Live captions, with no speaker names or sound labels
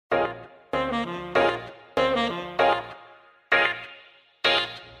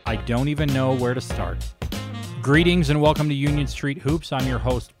I don't even know where to start. Greetings and welcome to Union Street Hoops. I'm your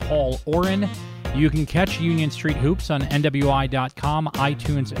host, Paul Oren. You can catch Union Street Hoops on NWI.com,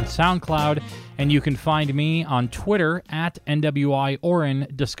 iTunes, and SoundCloud, and you can find me on Twitter at NWI Oren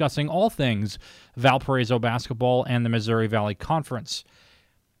discussing all things Valparaiso basketball and the Missouri Valley Conference.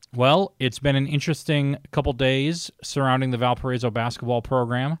 Well, it's been an interesting couple days surrounding the Valparaiso basketball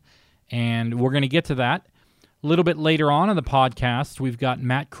program, and we're going to get to that. A little bit later on in the podcast, we've got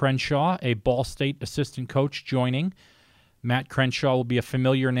Matt Crenshaw, a Ball State assistant coach, joining. Matt Crenshaw will be a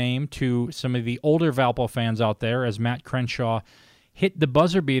familiar name to some of the older Valpo fans out there, as Matt Crenshaw hit the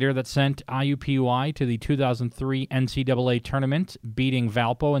buzzer beater that sent IUPUI to the 2003 NCAA tournament, beating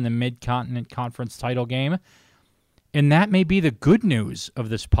Valpo in the Mid-Continent Conference title game. And that may be the good news of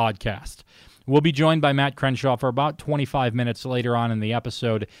this podcast. We'll be joined by Matt Crenshaw for about 25 minutes later on in the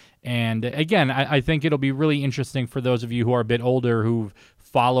episode. And again, I think it'll be really interesting for those of you who are a bit older who've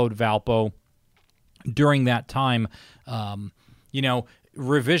followed Valpo during that time.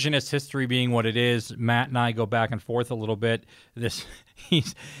 Revisionist history being what it is, Matt and I go back and forth a little bit.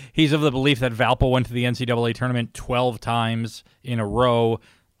 He's of the belief that Valpo went to the NCAA tournament 12 times in a row.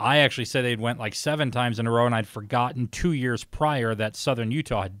 I actually said they'd went like 7 times in a row, and I'd forgotten 2 years prior that Southern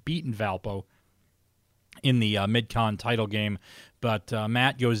Utah had beaten Valpo in the Mid-Con title game. But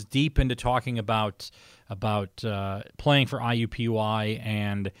Matt goes deep into talking about playing for IUPUI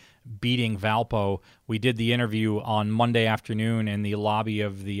and beating Valpo. We did the interview on Monday afternoon in the lobby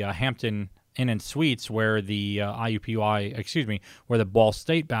of the Hampton Inn and Suites, where the where the Ball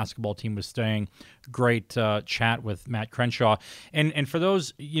State basketball team was staying. Great chat with Matt Crenshaw. And for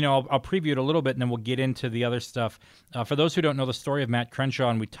those, I'll preview it a little bit, and then we'll get into the other stuff. For those who don't know the story of Matt Crenshaw,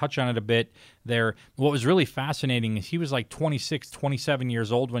 and we touch on it a bit there, what was really fascinating is he was like 26, 27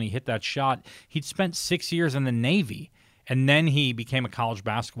 years old when he hit that shot. He'd spent 6 years in the Navy, and then he became a college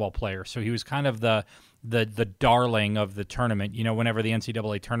basketball player. So he was kind of the darling of the tournament. Whenever the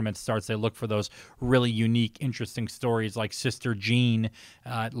NCAA tournament starts, they look for those really unique, interesting stories like Sister Jean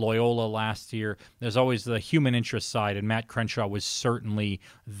at Loyola last year. There's always the human interest side, and Matt Crenshaw was certainly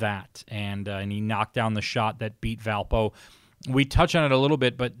that. And he knocked down the shot that beat Valpo. We touch on it a little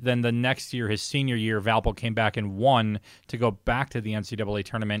bit, but then the next year, his senior year, Valpo came back and won to go back to the NCAA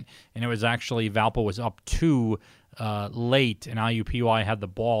tournament, and it was actually Valpo was up 2 late, and IUPUI had the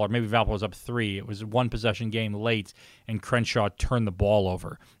ball, or maybe Valpo was up 3. It was a one-possession game late, and Crenshaw turned the ball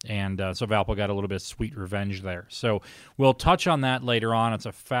over, and so Valpo got a little bit of sweet revenge there. So we'll touch on that later on. It's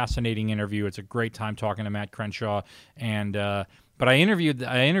a fascinating interview. It's a great time talking to Matt Crenshaw, and but I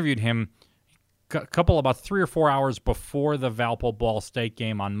interviewed him about 3 or 4 hours before the Valpo Ball State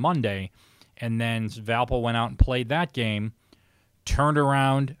game on Monday, and then Valpo went out and played that game, turned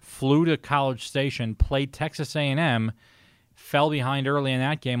around, flew to College Station, played Texas A&M, fell behind early in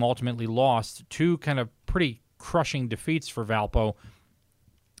that game, ultimately lost. 2 kind of pretty crushing defeats for Valpo,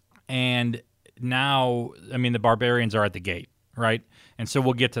 and now, the Barbarians are at the gate, right? And so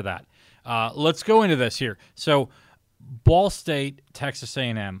we'll get to that. Let's go into this here. So Ball State, Texas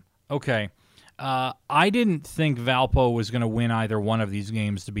A&M. Okay. I didn't think Valpo was going to win either one of these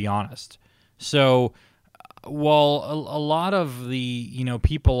games, to be honest. So, while a lot of the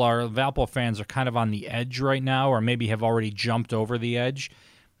Valpo fans are kind of on the edge right now, or maybe have already jumped over the edge,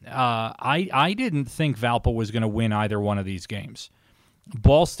 I didn't think Valpo was going to win either one of these games.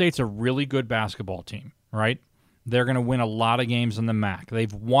 Ball State's a really good basketball team, right? They're going to win a lot of games in the MAC.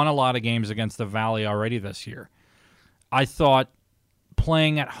 They've won a lot of games against the Valley already this year. I thought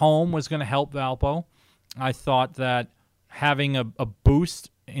playing at home was going to help Valpo. I thought that having a boost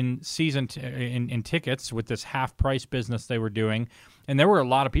in season in tickets with this half-price business they were doing, and there were a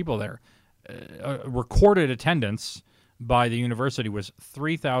lot of people there. Recorded attendance by the university was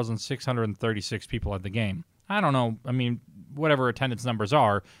 3,636 people at the game. I don't know. Whatever attendance numbers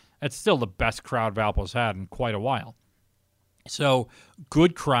are, it's still the best crowd Valpo's had in quite a while. So,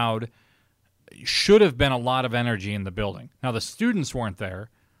 good crowd. Should have been a lot of energy in the building. Now, the students weren't there.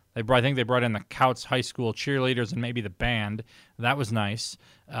 I think they brought in the Couts High School cheerleaders and maybe the band. That was nice.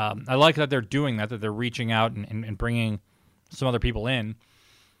 I like that they're doing that they're reaching out and bringing some other people in.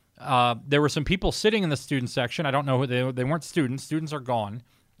 There were some people sitting in the student section. I don't know who they weren't students. Students are gone.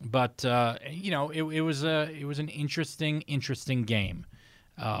 But, it was an interesting game.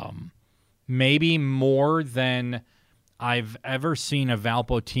 Maybe more than I've ever seen a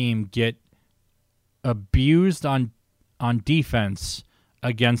Valpo team get abused on defense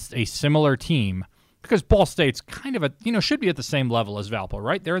against a similar team, because Ball State's kind of should be at the same level as Valpo,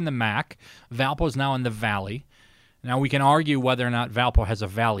 right? They're in the MAC. Valpo's now in the Valley. Now we can argue whether or not Valpo has a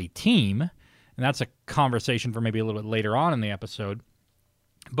Valley team, and that's a conversation for maybe a little bit later on in the episode.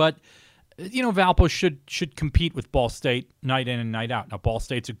 But Valpo should compete with Ball State night in and night out. Now, Ball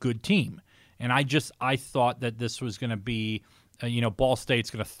State's a good team, and I thought that this was going to be, Ball State's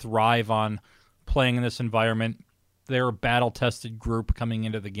going to thrive on playing in this environment. They're a battle-tested group coming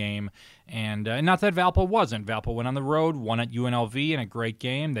into the game, and not that Valpo wasn't. Valpo went on the road, won at UNLV in a great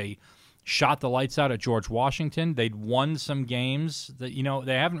game. They shot the lights out at George Washington. They'd won some games that,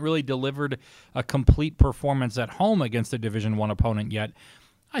 they haven't really delivered a complete performance at home against a Division I opponent yet.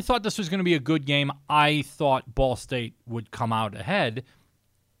 I thought this was going to be a good game. I thought Ball State would come out ahead,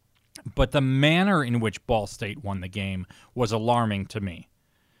 but the manner in which Ball State won the game was alarming to me.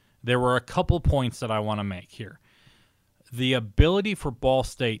 There were a couple points that I want to make here. The ability for Ball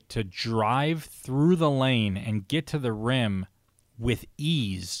State to drive through the lane and get to the rim with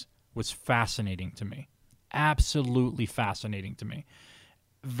ease was fascinating to me. Absolutely fascinating to me.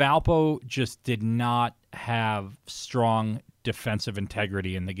 Valpo just did not have strong defensive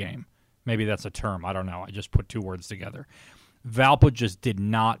integrity in the game. Maybe that's a term. I don't know. I just put two words together. Valpo just did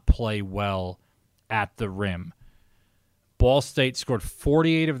not play well at the rim. Ball State scored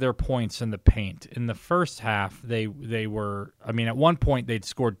 48 of their points in the paint. In the first half, they were, at one point they'd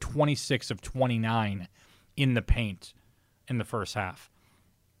scored 26 of 29 in the paint in the first half.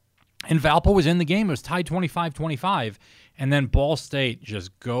 And Valpo was in the game. It was tied 25-25. And then Ball State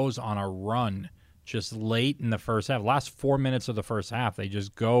just goes on a run just late in the first half. Last 4 minutes of the first half, they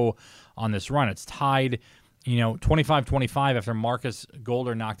just go on this run. It's tied, 25-25 after Marcus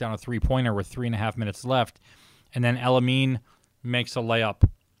Golder knocked down a three-pointer with 3.5 minutes left. And then El-Amin makes a layup.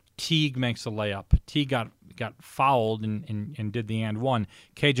 Teague makes a layup. Teague got fouled and did the and one.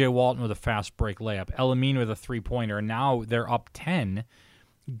 KJ Walton with a fast break layup. El-Amin with a three-pointer. And now they're up 10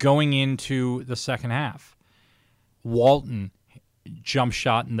 going into the second half. Walton jump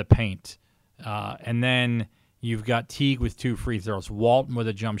shot in the paint. And then you've got Teague with 2 free throws. Walton with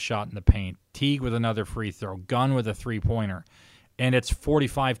a jump shot in the paint. Teague with another free throw. Gunn with a three-pointer. And it's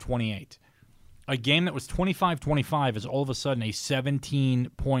 45-28. A game that was 25-25 is all of a sudden a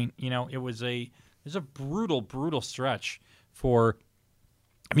 17-point, it was a brutal, brutal stretch for,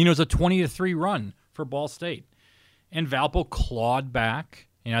 it was a 20-3 run for Ball State. And Valpo clawed back.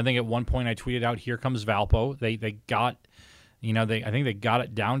 I think at one point I tweeted out, "Here comes Valpo." They got, I think they got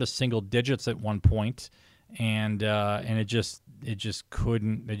it down to single digits at one point, and it just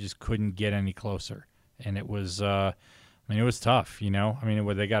couldn't get any closer. And it was, it was tough. They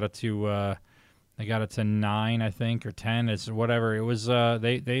got it to. They got it to 9, I think, or 10. It's whatever. It was.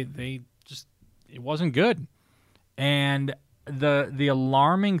 They just. It wasn't good. And the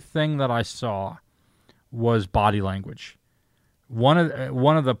alarming thing that I saw was body language. One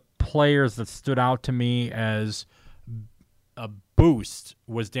of the players that stood out to me as a boost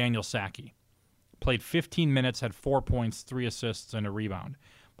was Daniel Sacchi. Played 15 minutes, had 4 points, 3 assists, and a rebound.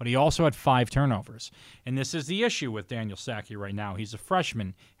 But he also had 5 turnovers. And this is the issue with Daniel Sacchi right now. He's a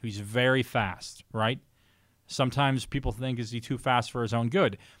freshman who's very fast, right? Sometimes people think, is he too fast for his own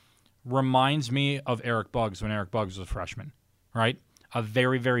good? Reminds me of Eric Buggs when Eric Buggs was a freshman, right? A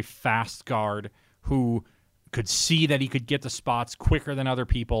very, very fast guard who could see that he could get the spots quicker than other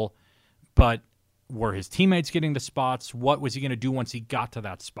people, but were his teammates getting the spots? What was he going to do once he got to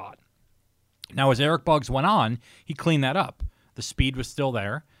that spot? Now, as Eric Buggs went on, he cleaned that up. The speed was still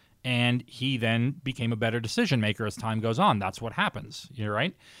there, and he then became a better decision maker as time goes on. That's what happens, you're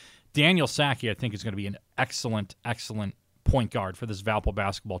right? Daniel Sacchi, I think, is going to be an excellent, excellent point guard for this Valpo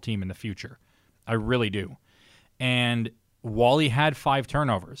basketball team in the future. I really do. And while he had 5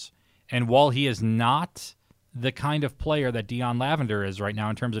 turnovers, and while he is not the kind of player that Dion Lavender is right now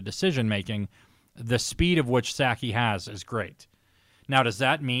in terms of decision making, the speed of which Sacchi has is great. Now, does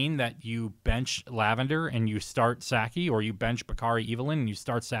that mean that you bench Lavender and you start Sacchi, or you bench Bakari Evelyn and you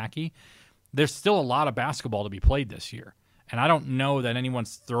start Sacchi? There's still a lot of basketball to be played this year, and I don't know that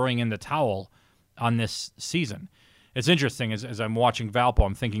anyone's throwing in the towel on this season. It's interesting, as I'm watching Valpo,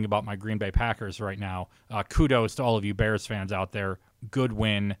 I'm thinking about my Green Bay Packers right now. Kudos to all of you Bears fans out there. Good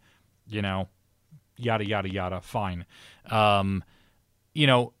win, yada, yada, yada, fine.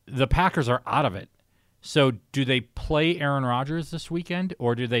 The Packers are out of it. So do they play Aaron Rodgers this weekend,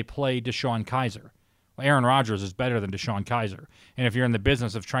 or do they play DeShone Kizer? Well, Aaron Rodgers is better than DeShone Kizer. And if you're in the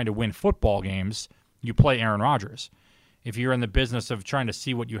business of trying to win football games, you play Aaron Rodgers. If you're in the business of trying to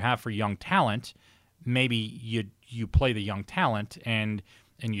see what you have for young talent, maybe you play the young talent and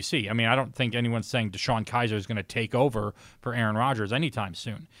you see. I don't think anyone's saying DeShone Kizer is going to take over for Aaron Rodgers anytime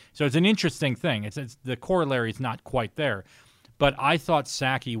soon. So it's an interesting thing. It's the corollary is not quite there. But I thought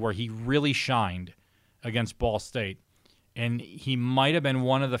Sacchi, where he really shined against Ball State, and he might have been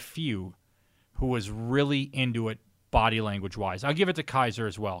one of the few who was really into it body language wise. I'll give it to Kaiser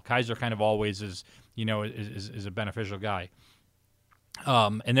as well. Kaiser kind of always is, is a beneficial guy.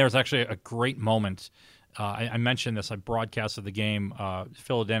 And there's actually a great moment. I mentioned this. I broadcasted the game,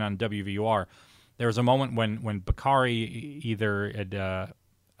 filled it in on WVUR. There was a moment when Bakari either had,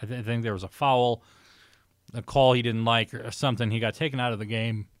 I think there was a foul, a call he didn't like or something. He got taken out of the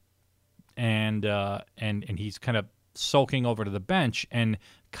game, and he's kind of sulking over to the bench, and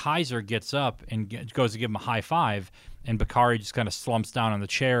Kaiser gets up and goes to give him a high five, and Bakari just kind of slumps down on the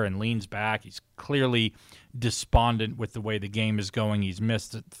chair and leans back. He's clearly despondent with the way the game is going. He's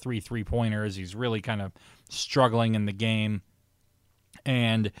missed 3 3-pointers. He's really kind of struggling in the game,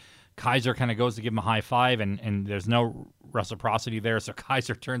 and Kaiser kind of goes to give him a high five, and there's no reciprocity there. So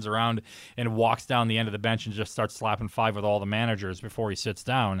Kaiser turns around and walks down the end of the bench and just starts slapping five with all the managers before he sits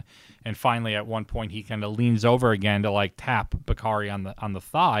down. And finally, at one point, he kind of leans over again to like tap Bakari on the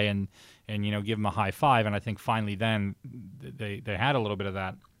thigh and give him a high five. And I think finally then they had a little bit of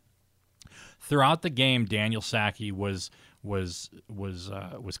that. Throughout the game, Daniel Sacchi was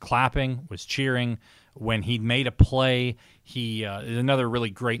clapping, was cheering. When he made a play, another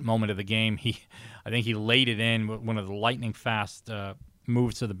really great moment of the game. I think he laid it in, one of the lightning fast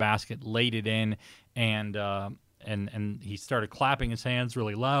moves to the basket, laid it in, and he started clapping his hands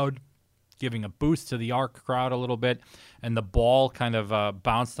really loud, giving a boost to the Arc crowd a little bit, and the ball kind of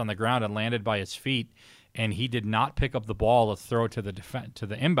bounced on the ground and landed by his feet, and he did not pick up the ball to throw to the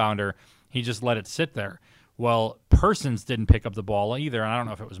inbounder. He just let it sit there. Well, Persons didn't pick up the ball either, and I don't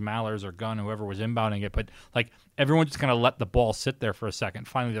know if it was Mallers or Gunn, whoever was inbounding it, but like everyone just kind of let the ball sit there for a second.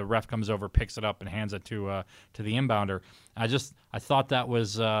 Finally, the ref comes over, picks it up, and hands it to the inbounder. I thought that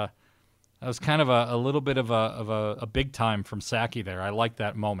was kind of a little bit of a big time from Sacchi there. I liked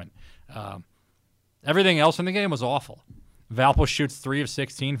that moment. Everything else in the game was awful. Valpo shoots 3 of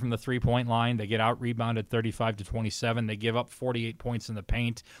 16 from the 3-point line. They get out-rebounded 35-27. They give up 48 points in the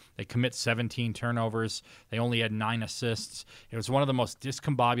paint. They commit 17 turnovers. They only had 9 assists. It was one of the most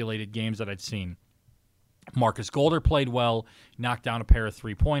discombobulated games that I'd seen. Marcus Golder played well, knocked down a pair of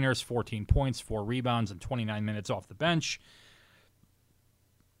 3-pointers, 14 points, 4 rebounds, and 29 minutes off the bench.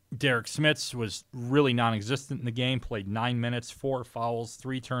 Derek Smits was really non-existent in the game, played 9 minutes, 4 fouls,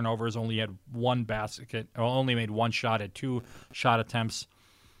 3 turnovers, only had 1 basket, only made 1 shot at 2 shot attempts.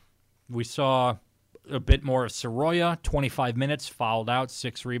 We saw a bit more of Soroya, 25 minutes, fouled out,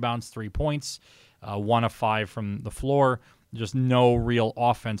 6 rebounds, 3 points, 1 of 5 from the floor. Just no real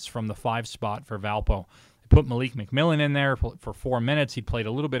offense from the 5 spot for Valpo. They put Malik McMillan in there for 4 minutes. He played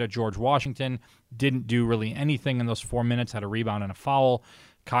a little bit of George Washington, didn't do really anything in those 4 minutes, had a rebound and a foul.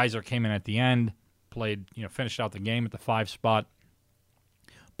 Kaiser came in at the end, played, finished out the game at the 5 spot.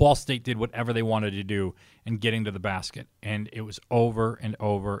 Ball State did whatever they wanted to do in getting to the basket, and it was over and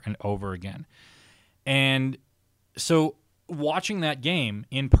over and over again. And so watching that game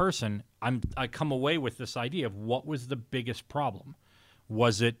in person, I come away with this idea of what was the biggest problem.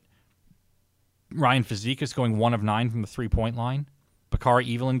 Was it Ryan Fazekas going 1 of 9 from the 3-point line?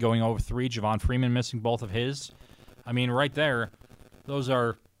 Bakari Evelyn going over 3, Javon Freeman missing both of his? I mean, right there, those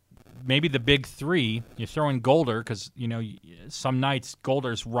are maybe the big 3. You throw in Golder because, some nights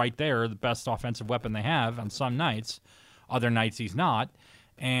Golder's right there, the best offensive weapon they have on some nights. Other nights he's not.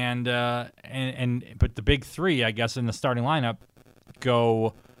 But the big 3, I guess, in the starting lineup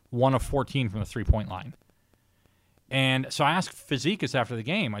go 1 of 14 from the 3-point line. And so I asked Fazekas after the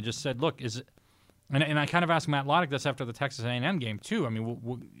game. I just said, look, and I kind of asked Matt Loddick this after the Texas A&M game too. I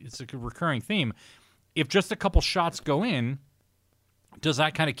mean, it's a recurring theme. If just a couple shots go in, does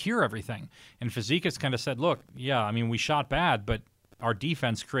that kind of cure everything? And Fazekas kind of said, look, yeah, I mean, we shot bad, but our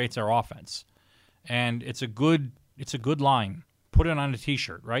defense creates our offense. And it's a good line. Put it on a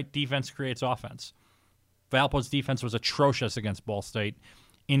T-shirt, right? Defense creates offense. Valpo's defense was atrocious against Ball State.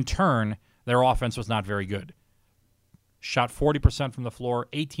 In turn, their offense was not very good. Shot 40% from the floor,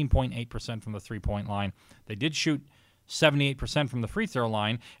 18.8% from the 3-point line. They did shoot 78% from the free throw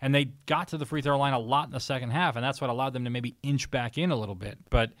line, and they got to the free throw line a lot in the second half, and that's what allowed them to maybe inch back in a little bit.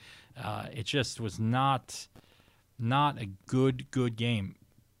 But it just was not a good game.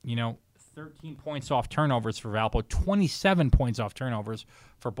 13 points off turnovers for Valpo, 27 points off turnovers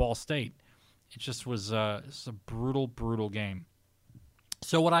for Ball State. It just was a brutal, brutal game.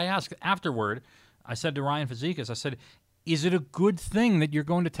 So what I asked afterward, I said to Ryan Fazekas, I said, is it a good thing that you're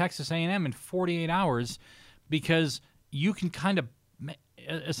going to Texas A&M in 48 hours because you can kind of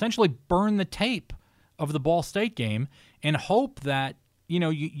essentially burn the tape of the Ball State game and hope that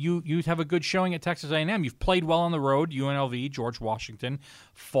you have a good showing at Texas A&M. You've played well on the road. UNLV, George Washington,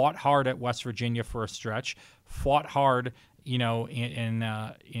 fought hard at West Virginia for a stretch, fought hard in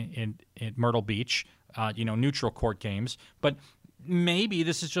Myrtle Beach, neutral court games. But maybe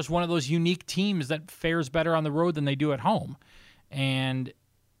this is just one of those unique teams that fares better on the road than they do at home. And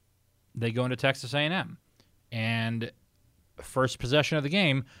they go into Texas A&M. And first possession of the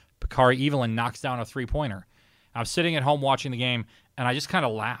game, Bakari Evelyn knocks down a three-pointer. I was sitting at home watching the game, and I just kind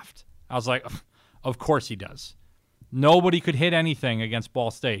of laughed. I was like, of course he does. Nobody could hit anything against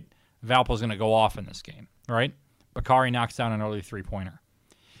Ball State. Valpo's going to go off in this game, right? Bakari knocks down an early three-pointer.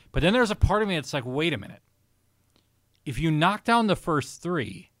 But then there's a part of me that's like, wait a minute. If you knock down the first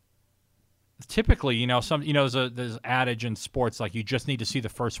three, typically, there's an adage in sports like you just need to see the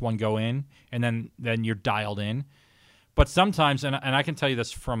first one go in, and then you're dialed in. But sometimes, and I can tell you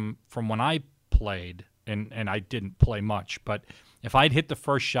this from when I played, and I didn't play much, but if I'd hit the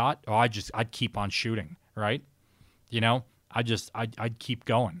first shot, I'd keep on shooting, right? I'd keep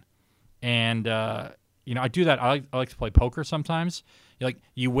going, and I do that. I like to play poker sometimes.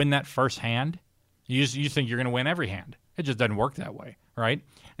 You win that first hand, you think you're going to win every hand. It just doesn't work that way, right?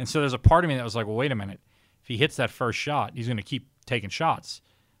 And so there's a part of me that was like, well, wait a minute. If he hits that first shot, he's going to keep taking shots.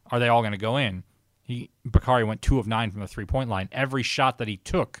 Are they all going to go in? Bakari went 2 of 9 from the three-point line. Every shot that he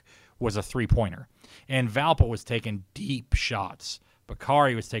took was a three-pointer. And Valpo was taking deep shots.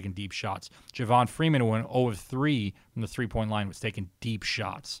 Bakari was taking deep shots. Javon Freeman went 0 of 3 from the three-point line, was taking deep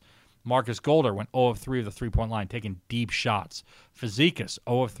shots. Marcus Golder went 0 of 3 of the three-point line, taking deep shots. Fazekas,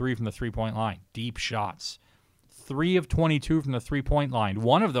 0 of 3 from the three-point line, deep shots. 3 of 22 from the three-point line.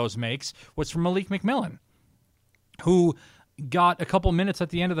 One of those makes was from Malik McMillan, who got a couple minutes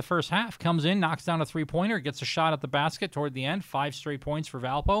at the end of the first half, comes in, knocks down a three-pointer, gets a shot at the basket toward the end, 5 straight points for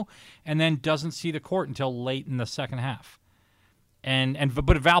Valpo, and then doesn't see the court until late in the second half. But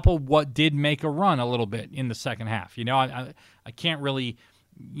Valpo did make a run a little bit in the second half. I can't really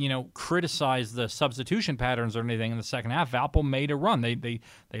criticize the substitution patterns or anything in the second half. Valpo made a run. They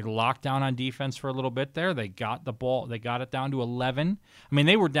locked down on defense for a little bit there. They got the ball. They got it down to 11. I mean,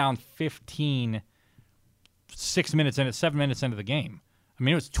 they were down 15 7 minutes into the game. I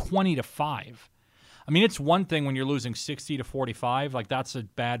mean, it was 20-5. I mean, it's one thing when you're losing 60-45, like that's a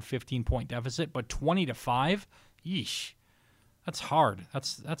bad 15-point deficit, but 20-5, yeesh, that's hard.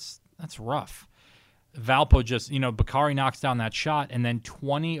 That's rough. Valpo just, Bakari knocks down that shot, and then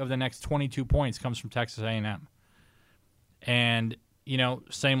 20 of the next 22 points comes from Texas A&M. And,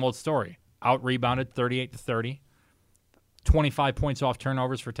 same old story. Out-rebounded 38-30. 25 points off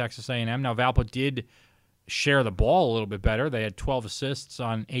turnovers for Texas A&M. Now, Valpo did share the ball a little bit better. They had 12 assists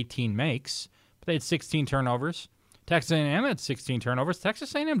on 18 makes, but they had 16 turnovers. Texas A&M had 16 turnovers.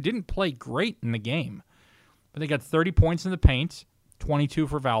 Texas A&M didn't play great in the game, but they got 30 points in the paint, 22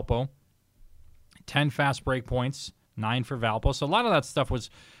 for Valpo, 10 fast break points, 9 for Valpo. So a lot of that stuff was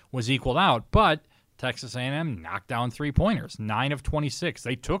equaled out, but Texas A&M knocked down three-pointers, 9 of 26.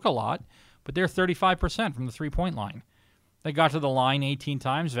 They took a lot, but they're 35% from the three-point line. They got to the line 18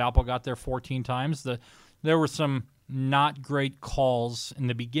 times. Valpo got there 14 times. There were some not great calls in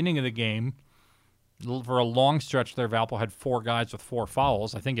the beginning of the game. For a long stretch there, Valpo had 4 guys with 4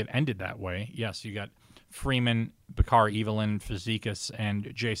 fouls. I think it ended that way. Yes, you got Freeman, Bakari Evelyn, Fazekas,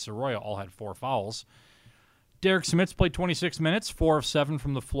 and Jay Soroya all had 4 fouls. Derek Smits played 26 minutes, 4 of 7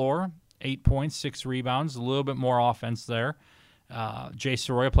 from the floor, 8 points, 6 rebounds, a little bit more offense there. Jay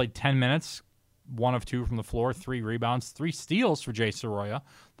Soroya played 10 minutes, 1 of 2 from the floor, 3 rebounds, 3 steals for Jay Soroya.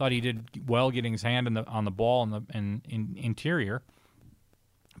 Thought he did well getting his hand on the ball in interior.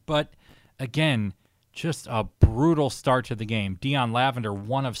 But again, just a brutal start to the game. Dion Lavender,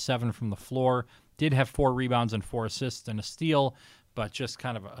 1 of 7 from the floor, did have 4 rebounds and 4 assists and a steal, but just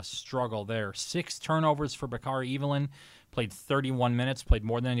kind of a struggle there. 6 turnovers for Bakari Evelyn, played 31 minutes, played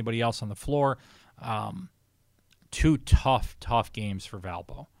more than anybody else on the floor. 2 tough games for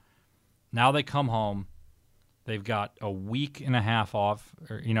Valpo. Now they come home. They've got a week and a half off.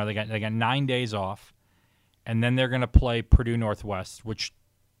 They got 9 days off, and then they're going to play Purdue Northwest. Which,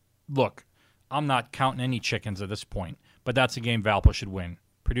 look, I'm not counting any chickens at this point, but that's a game Valpo should win.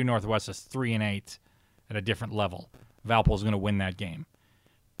 Purdue Northwest is 3-8 at a different level. Valpo is going to win that game,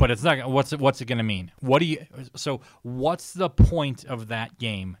 but it's not. What's it going to mean? So what's the point of that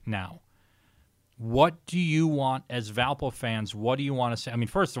game now? What do you want as Valpo fans? What do you want to say? I mean,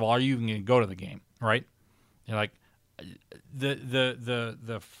 first of all, are you even going to go to the game, right? You're like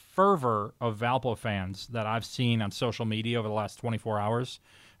the fervor of Valpo fans that I've seen on social media over the last 24 hours,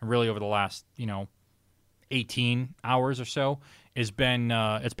 and really over the last 18 hours or so, has been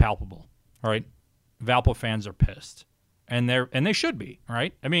it's palpable, right? Valpo fans are pissed, and they should be,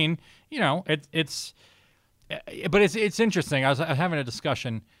 right? I mean, but it's interesting. I was having a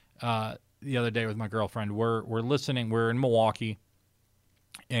discussion the other day with my girlfriend. We're listening. We're in Milwaukee,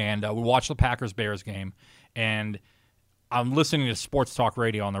 and we watched the Packers-Bears game, and I'm listening to sports talk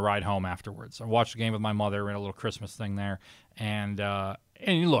radio on the ride home afterwards. I watched the game with my mother. We had a little Christmas thing there, and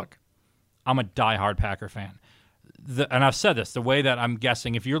look, I'm a diehard Packer fan. And I've said this, the way that I'm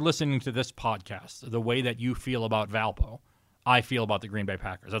guessing, if you're listening to this podcast, the way that you feel about Valpo, I feel about the Green Bay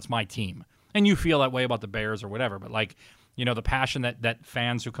Packers. That's my team. And you feel that way about the Bears or whatever. But, like, you know, the passion that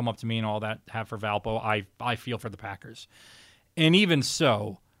fans who come up to me and all that have for Valpo, I feel for the Packers. And even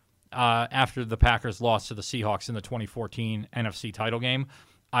so, after the Packers lost to the Seahawks in the 2014 NFC title game,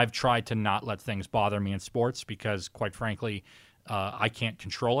 I've tried to not let things bother me in sports because, quite frankly, I can't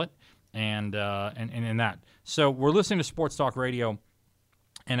control it. And in that. So we're listening to Sports Talk Radio,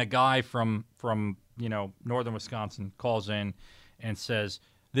 and a guy from northern Wisconsin calls in and says,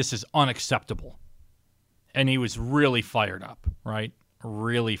 "This is unacceptable." And he was really fired up, right?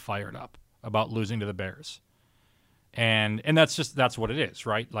 Really fired up about losing to the Bears. And that's what it is,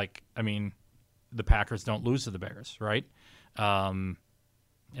 right? Like, I mean, the Packers don't lose to the Bears, right?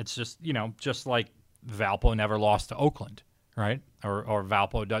 It's just, just like Valpo never lost to Oakland. Right, or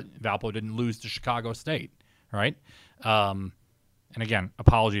Valpo didn't lose to Chicago State, right? And again,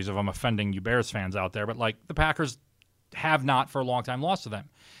 apologies if I'm offending you Bears fans out there, but like the Packers have not for a long time lost to them,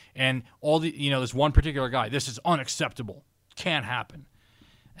 and all this one particular guy, this is unacceptable, can't happen,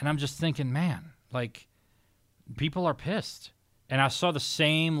 and I'm just thinking, man, like people are pissed, and I saw the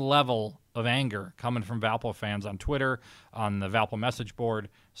same level of anger coming from Valpo fans on Twitter, on the Valpo message board,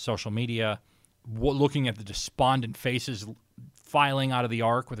 social media. Looking at the despondent faces filing out of the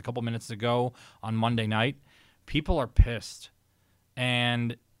arc with a couple minutes to go on Monday night, people are pissed,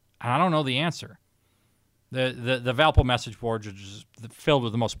 and I don't know the answer. The Valpo message board is filled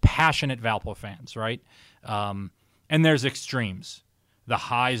with the most passionate Valpo fans, right? And there's extremes. The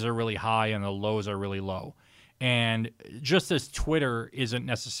highs are really high and the lows are really low. And just as Twitter isn't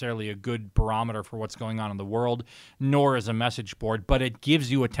necessarily a good barometer for what's going on in the world, nor is a message board, but it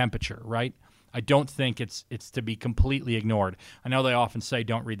gives you a temperature, right? I don't think it's to be completely ignored. I know they often say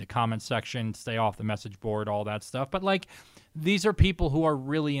don't read the comment section, stay off the message board, all that stuff. But, like, these are people who are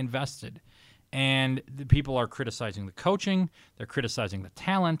really invested. And the people are criticizing the coaching. They're criticizing the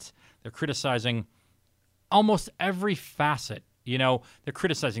talent. They're criticizing almost every facet. They're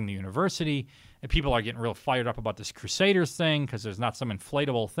criticizing the university. And people are getting real fired up about this Crusaders thing because there's not some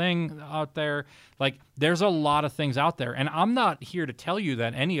inflatable thing out there. Like, there's a lot of things out there. And I'm not here to tell you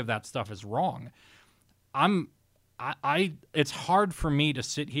that any of that stuff is wrong. It's hard for me to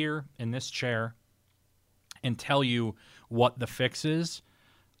sit here in this chair and tell you what the fix is.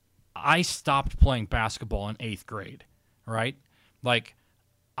 I stopped playing basketball in 8th grade, right? Like,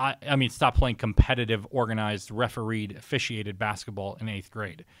 I mean, stopped playing competitive, organized, refereed, officiated basketball in 8th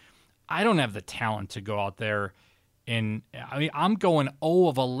grade. I don't have the talent to go out there I'm going 0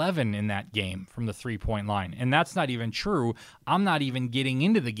 of 11 in that game from the three-point line. And that's not even true. I'm not even getting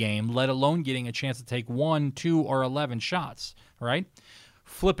into the game, let alone getting a chance to take 1, 2, or 11 shots, right?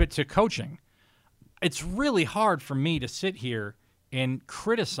 Flip it to coaching. It's really hard for me to sit here and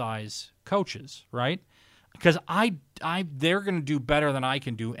criticize coaches, right? Because they're going to do better than I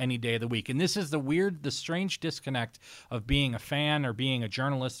can do any day of the week. And this is the strange disconnect of being a fan or being a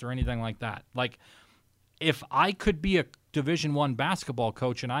journalist or anything like that. Like, if I could be a Division I basketball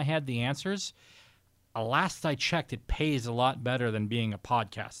coach and I had the answers, last I checked, it pays a lot better than being a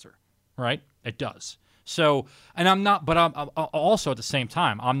podcaster, right? It does. So, and I'm also at the same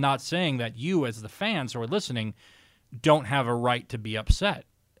time, I'm not saying that you as the fans who are listening don't have a right to be upset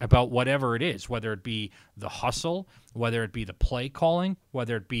about whatever it is, whether it be the hustle, whether it be the play calling,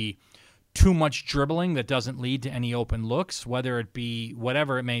 whether it be too much dribbling that doesn't lead to any open looks, whether it be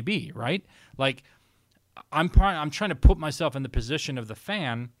whatever it may be, right? Like, I'm trying to put myself in the position of the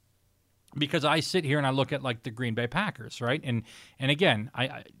fan because I sit here and I look at, like, the Green Bay Packers, right? And again,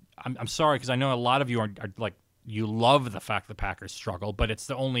 I'm sorry because I know a lot of you are like, you love the fact the Packers struggle, but it's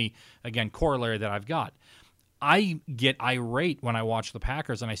the only, again, corollary that I've got. I get irate when I watch the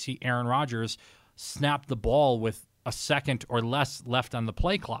Packers and I see Aaron Rodgers snap the ball with a second or less left on the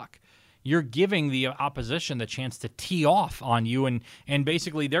play clock. You're giving the opposition the chance to tee off on you, and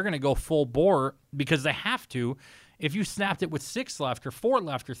basically they're going to go full bore because they have to if you snapped it with 6 left or 4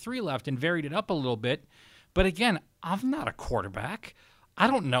 left or 3 left and varied it up a little bit. But again, I'm not a quarterback. I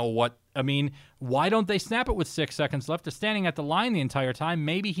don't know why don't they snap it with 6 seconds left? They're standing at the line the entire time.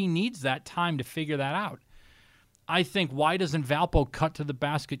 Maybe he needs that time to figure that out. I think, why doesn't Valpo cut to the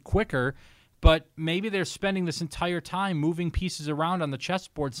basket quicker? But maybe they're spending this entire time moving pieces around on the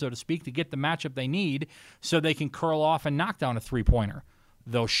chessboard, so to speak, to get the matchup they need so they can curl off and knock down a three-pointer.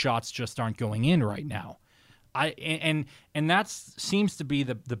 Those shots just aren't going in right now. And that seems to be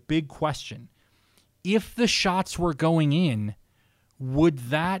the big question. If the shots were going in, would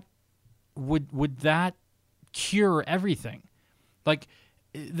that cure everything? Like,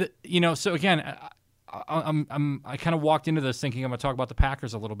 so again, I kind of walked into this thinking I'm going to talk about the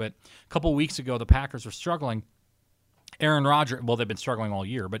Packers a little bit. A couple weeks ago, the Packers were struggling. Aaron Rodgers, well, they've been struggling all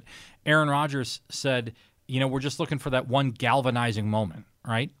year, but Aaron Rodgers said, we're just looking for that one galvanizing moment,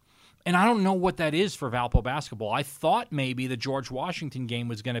 right? And I don't know what that is for Valpo basketball. I thought maybe the George Washington game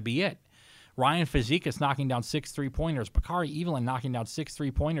was going to be it. Ryan Fazekas knocking down 6 3-pointers. Bakari Evelyn knocking down 6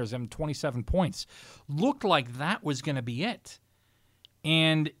 3-pointers and 27 points. Looked like that was going to be it.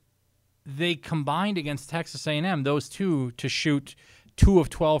 And they combined against Texas A&M, those two, to shoot 2 of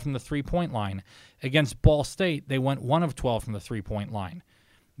 12 from the three-point line. Against Ball State, they went 1 of 12 from the three-point line.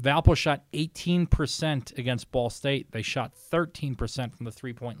 Valpo shot 18% against Ball State. They shot 13% from the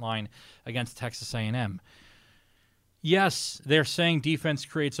three-point line against Texas A&M. Yes, they're saying defense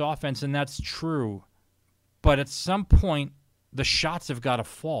creates offense, and that's true. But at some point, the shots have got to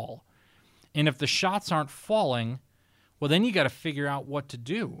fall. And if the shots aren't falling, well, then you got to figure out what to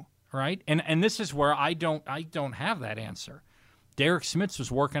do, right? And this is where I don't have that answer. Derek Smits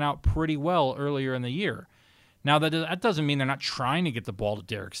was working out pretty well earlier in the year. Now, that doesn't mean they're not trying to get the ball to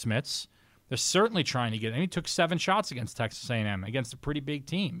Derek Smits. They're certainly trying to get him. He took 7 shots against Texas A&M, against a pretty big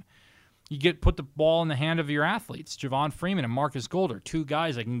team. You put the ball in the hand of your athletes, Javon Freeman and Marcus Golder, 2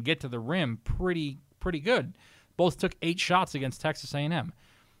 guys that can get to the rim pretty good. Both took 8 shots against Texas A&M.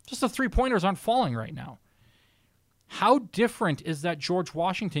 Just the three-pointers aren't falling right now. How different is that George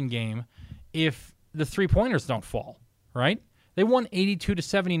Washington game if the three-pointers don't fall, right? They won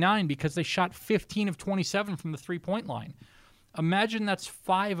 82-79 because they shot 15 of 27 from the three-point line. Imagine that's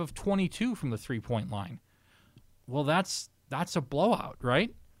 5 of 22 from the three-point line. Well, that's a blowout,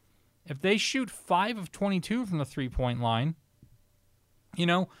 right? If they shoot 5 of 22 from the three-point line,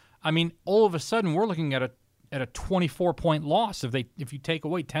 all of a sudden we're looking at a 24-point loss if you take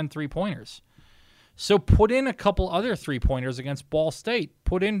away 10 three-pointers. So put in a couple other three-pointers against Ball State.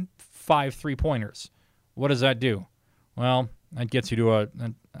 Put in 5 three-pointers. What does that do? Well, that gets you to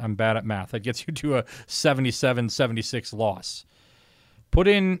I'm bad at math. That gets you to a 77-76 loss. Put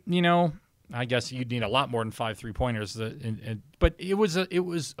in, I guess you'd need a lot more than 5 three-pointers. But it was an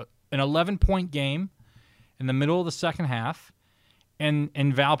 11-point game in the middle of the second half, and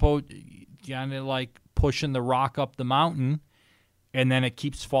Valpo kind of like pushing the rock up the mountain, and then it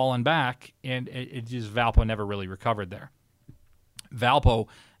keeps falling back, and it just Valpo never really recovered there. Valpo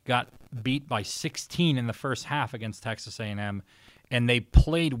got beat by 16 in the first half against Texas A&M, and they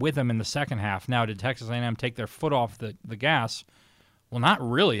played with them in the second half. Now, did Texas A&M take their foot off the gas? Well, not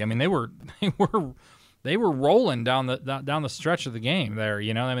really. I mean, they were rolling down the stretch of the game there.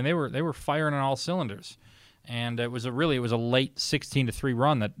 They were firing on all cylinders, and it was a late 16-3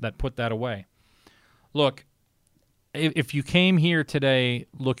 run that put that away. Look, if you came here today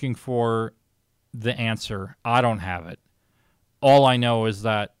looking for the answer, I don't have it. All I know is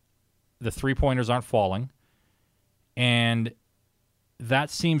that the three-pointers aren't falling, and that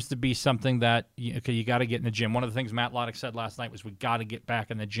seems to be something that you got to get in the gym. One of the things Matt Loddick said last night was we got to get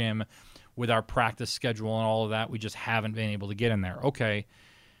back in the gym with our practice schedule and all of that. We just haven't been able to get in there. Okay.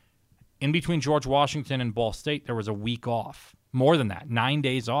 In between George Washington and Ball State, there was a week off. More than that. 9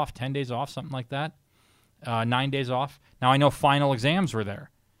 days off, 10 days off, something like that. 9 days off. Now, I know final exams were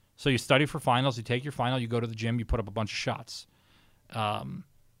there. So you study for finals, you take your final, you go to the gym, you put up a bunch of shots. I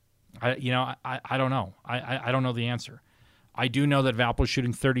don't know. I don't know the answer. I do know that Valpo's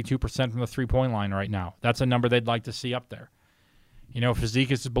shooting 32% from the three-point line right now. That's a number they'd like to see up there.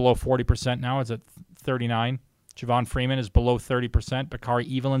 Fazekas is below 40% now. It's at 39. Javon Freeman is below 30%. Bakari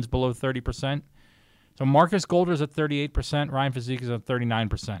Evelyn's below 30%. So Marcus Golder's at 38%. Ryan Fazekas is at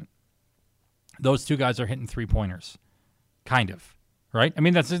 39%. Those 2 guys are hitting three-pointers. Kind of. Right? I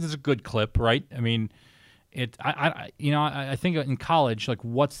mean, that's a good clip, right? I mean, I think in college, like,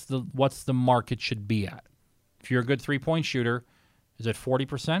 what's the mark it should be at? If you're a good three-point shooter, is it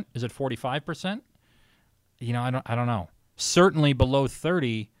 40%? Is it 45%? I don't know. Certainly below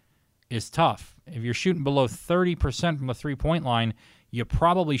 30 is tough. If you're shooting below 30% from the three-point line, you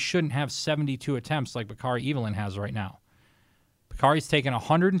probably shouldn't have 72 attempts like Bakari Evelyn has right now. Bakari's taken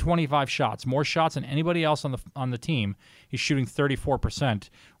 125 shots, more shots than anybody else on the team. He's shooting 34%,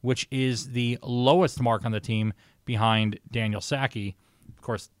 which is the lowest mark on the team behind Daniel Sacchi, of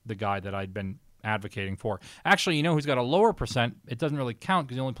course, the guy that I'd been advocating for. Actually, who's got a lower percent? It doesn't really count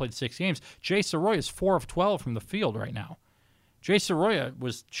because he only played 6 games. Jay Soroya is 4 of 12 from the field right now. Jay Soroya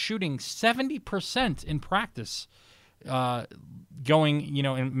was shooting 70% in practice going,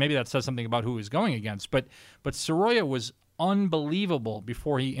 and maybe that says something about who he was going against. But Soroya was unbelievable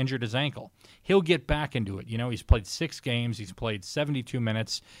before he injured his ankle. He'll get back into it. He's played 6 games. He's played 72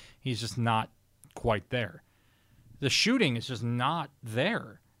 minutes. He's just not quite there. The shooting is just not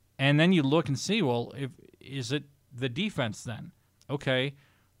there. And then you look and see, well, is it the defense then? Okay,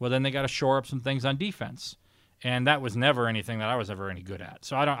 well, then they got to shore up some things on defense. And that was never anything that I was ever any good at.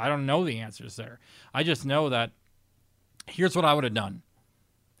 So I don't know the answers there. I just know that here's what I would have done.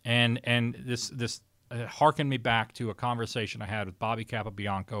 And this harkened me back to a conversation I had with Bobby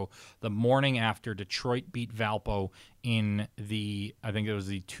Capobianco the morning after Detroit beat Valpo in I think it was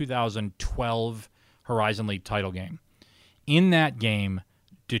the 2012 Horizon League title game. In that game,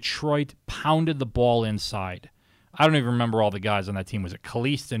 Detroit pounded the ball inside. I don't even remember all the guys on that team. Was it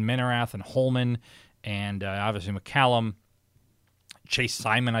Kalist and Minerath and Holman and obviously McCallum, Chase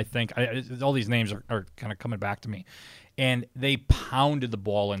Simon, I think. All these names are kind of coming back to me. And they pounded the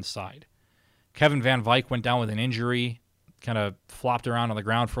ball inside. Kevin Van Vyk went down with an injury, kind of flopped around on the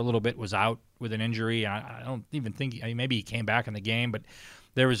ground for a little bit, was out with an injury. I don't even think maybe he came back in the game, but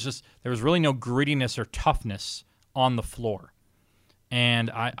there was really no grittiness or toughness on the floor.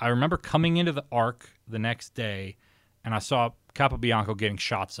 And I remember coming into the Arc the next day, and I saw Capobianco getting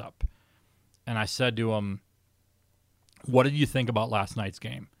shots up. And I said to him, "What did you think about last night's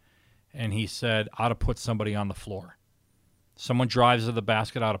game?" And he said, "I ought to put somebody on the floor. Someone drives to the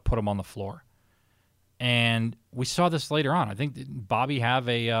basket, I ought to put them on the floor." And we saw this later on. I think didn't Bobby have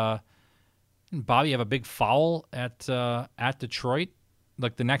a big foul at Detroit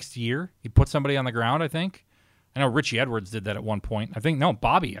like the next year? He put somebody on the ground, I think. I know Richie Edwards did that at one point.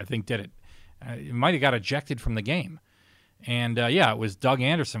 Bobby did it. He might have got ejected from the game. And it was Doug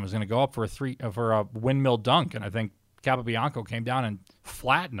Anderson was going to go up for a windmill dunk, and I think Capobianco came down and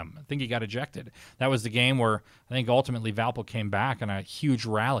flattened him. I think he got ejected. That was the game where I think ultimately Valpo came back in a huge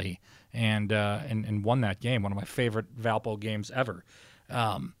rally and won that game. One of my favorite Valpo games ever.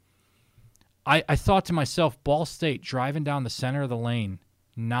 I thought to myself, Ball State driving down the center of the lane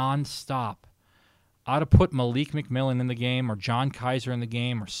nonstop. I ought to put Malik McMillan in the game or John Kaiser in the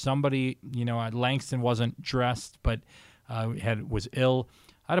game or somebody. Langston wasn't dressed but was ill.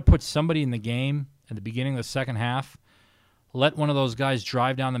 I ought to put somebody in the game at the beginning of the second half. Let one of those guys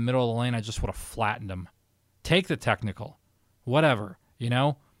drive down the middle of the lane. I just would have flattened them. Take the technical, whatever.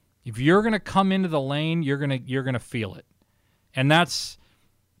 If you're gonna come into the lane, you're gonna feel it, and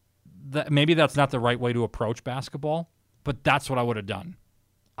maybe that's not the right way to approach basketball, but that's what I would have done.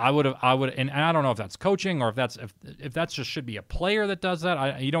 I would, and I don't know if that's coaching or if that's just should be a player that does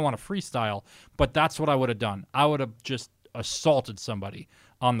that. You don't want to freestyle, but that's what I would have done. I would have just assaulted somebody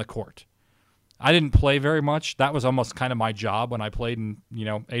on the court. I didn't play very much. That was almost kind of my job when I played in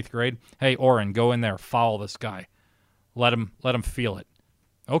 8th grade. Hey, Oren, go in there, foul this guy, let him feel it.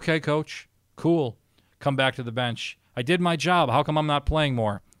 Okay, coach, cool. Come back to the bench. I did my job. How come I'm not playing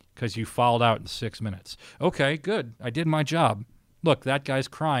more? Because you fouled out in 6 minutes. Okay, good. I did my job. Look, that guy's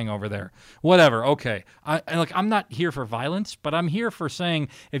crying over there. Whatever. Okay. I'm not here for violence, but I'm here for saying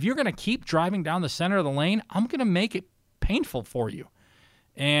if you're going to keep driving down the center of the lane, I'm going to make it painful for you.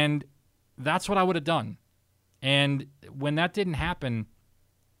 And that's what I would have done. And when that didn't happen,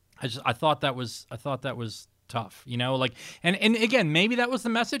 I thought that was tough, and again, maybe that was the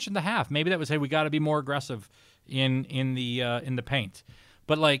message in the half. Maybe that was, hey, we got to be more aggressive in the paint.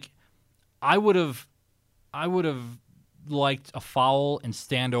 But I would have liked a foul and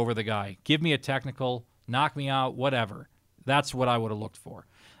stand over the guy. Give me a technical, knock me out, whatever. That's what I would have looked for.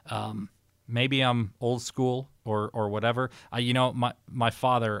 Maybe I'm old school or whatever. My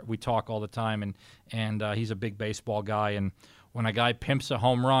father, we talk all the time, and he's a big baseball guy. And when a guy pimps a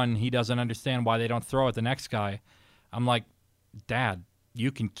home run, he doesn't understand why they don't throw at the next guy. I'm like, Dad,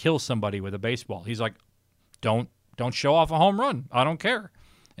 you can kill somebody with a baseball. He's like, don't show off a home run. I don't care.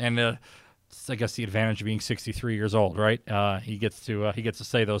 And I guess the advantage of being 63 years old, right? He gets to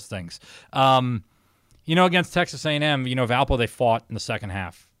say those things. Against Texas A&M, Valpo, they fought in the second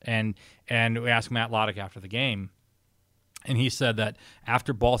half. And we asked Matt Loddick after the game, and he said that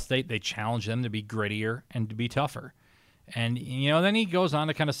after Ball State, they challenged them to be grittier and to be tougher. And then he goes on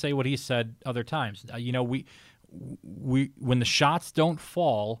to kind of say what he said other times. We when the shots don't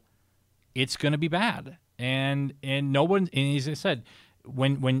fall, it's going to be bad. And no one, and as I said,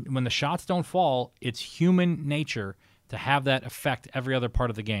 when the shots don't fall, it's human nature to have that affect every other part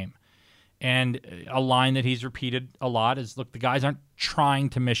of the game. And a line that he's repeated a lot is, look, the guys aren't trying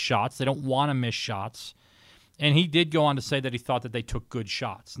to miss shots. They don't want to miss shots. And he did go on to say that he thought that they took good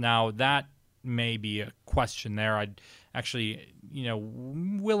shots. Now, that may be a question there. actually,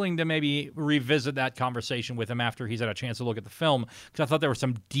 willing to maybe revisit that conversation with him after he's had a chance to look at the film, because I thought there were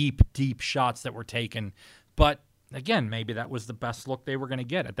some deep, deep shots that were taken. But again, maybe that was the best look they were going to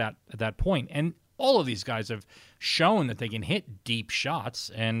get at that point. And all of these guys have shown that they can hit deep shots,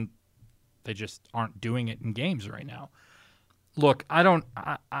 and they just aren't doing it in games right now. Look, I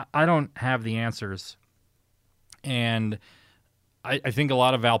don't have the answers, and I think a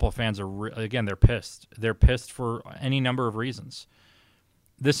lot of Valpo fans are again, they're pissed. They're pissed for any number of reasons.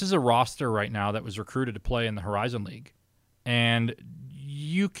 This is a roster right now that was recruited to play in the Horizon League, and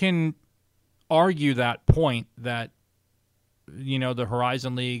you can argue that point that the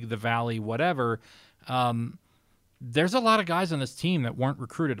Horizon League, the Valley, whatever. There's a lot of guys on this team that weren't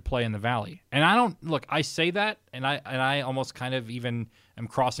recruited to play in the Valley. And I say that, and I almost kind of even am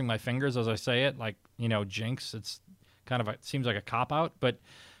crossing my fingers as I say it, like, jinx. It's kind of it seems like a cop-out, but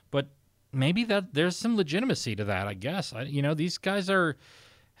maybe that there's some legitimacy to that, I guess. These guys are,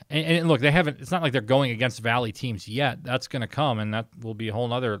 and look, they haven't, it's not like they're going against Valley teams yet. That's going to come, and that will be a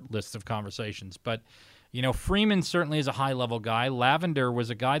whole other list of conversations. But, Freeman certainly is a high-level guy. Lavender was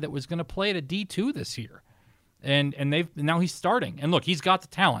a guy that was going to play at a D2 this year. And now he's starting. And look, he's got the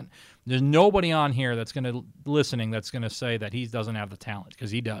talent. There's nobody on here that's going to that's going to say that he doesn't have the talent,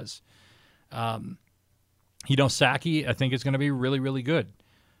 because he does. Saki, I think, is going to be really, really good.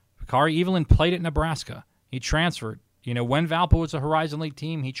 Kari Evelyn played at Nebraska. He transferred. When Valpo was a Horizon League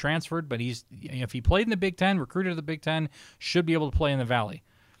team, he transferred, but if he played in the Big Ten, recruited to the Big Ten, should be able to play in the Valley.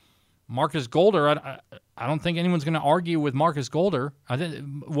 Marcus Golder, I don't think anyone's going to argue with Marcus Golder.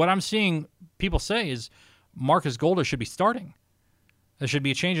 What I'm seeing people say is Marcus Golder should be starting. There should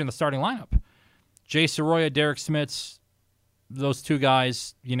be a change in the starting lineup. Jay Soroya, Derek Smits, those two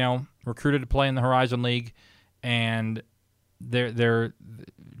guys, recruited to play in the Horizon League, and they're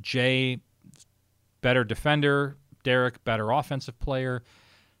Jay, better defender, Derek, better offensive player.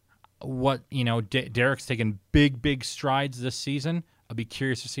 Derek's taken big strides this season. I'll be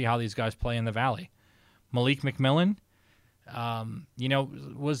curious to see how these guys play in the Valley. Malik McMillan,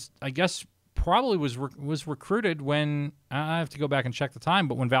 was recruited when, I have to go back and check the time,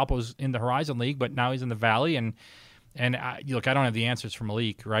 but when Valpo was in the Horizon League, but now he's in the Valley, and I don't have the answers for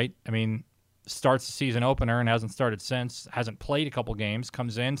Malik, right? I mean, starts the season opener and hasn't started since, hasn't played a couple games,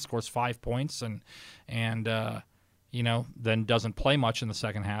 comes in, scores 5 points, and then doesn't play much in the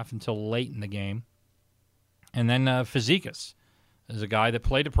second half until late in the game. And then Fazekas is a guy that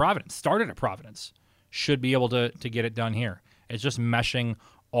played at Providence, started at Providence, should be able to get it done here. It's just meshing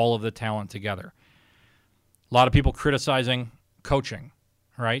all of the talent together. A lot of people criticizing coaching,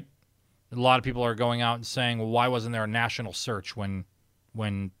 right? A lot of people are going out and saying, well, why wasn't there a national search when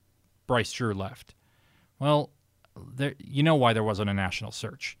Bryce Drew left? Well, why there wasn't a national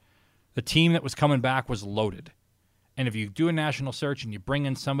search. The team that was coming back was loaded. And if you do a national search and you bring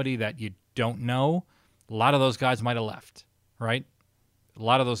in somebody that you don't know, a lot of those guys might have left, right? A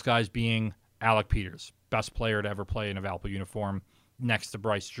lot of those guys being Alec Peters, best player to ever play in a Valpo uniform, next to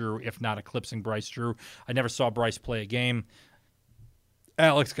Bryce Drew, if not eclipsing Bryce Drew. I never saw Bryce play a game.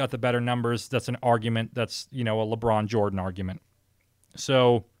 Alex got the better numbers. That's an argument. That's, a LeBron Jordan argument.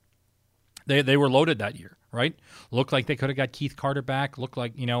 So they were loaded that year, right? Looked like they could have got Keith Carter back. Looked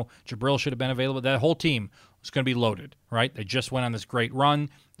like, Jabril should have been available. That whole team was going to be loaded, right? They just went on this great run.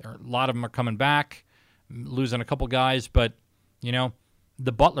 A lot of them are coming back, losing a couple guys, but,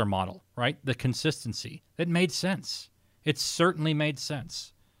 the Butler model, right? The consistency. It made sense. It certainly made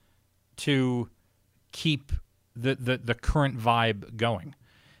sense to keep the current vibe going.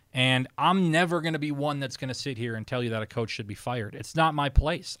 And I'm never going to be one that's going to sit here and tell you that a coach should be fired. It's not my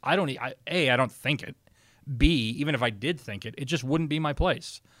place. I don't think it. B, even if I did think it, it just wouldn't be my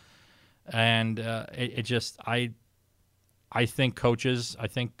place. And I think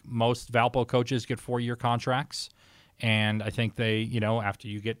most Valpo coaches get 4-year contracts. And I think they, after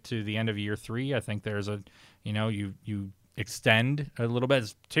you get to the end of year 3, I think there's you extend a little bit.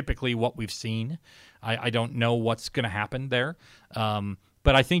 It's typically what we've seen. I don't know what's going to happen there.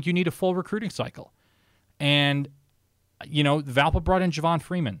 But I think you need a full recruiting cycle. And, Valpo brought in Javon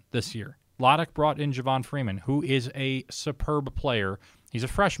Freeman this year. Loddick brought in Javon Freeman, who is a superb player. He's a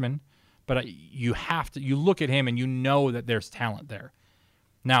freshman, but you look at him and you know that there's talent there.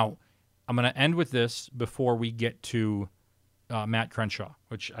 Now, I'm going to end with this before we get to Matt Crenshaw,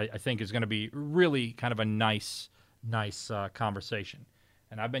 which I think is going to be really kind of a nice conversation.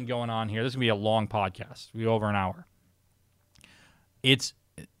 And I've been going on here. This is going to be a long podcast. It'll be over an hour. It's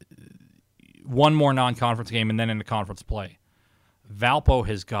one more non-conference game and then into conference play. Valpo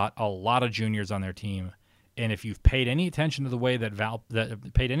has got a lot of juniors on their team, and if you've paid any attention to the way that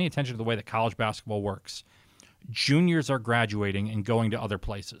college basketball works, Juniors are graduating and going to other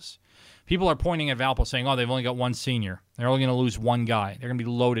places. People are pointing at Valpo saying, oh, they've only got one senior. They're only going to lose one guy. They're going to be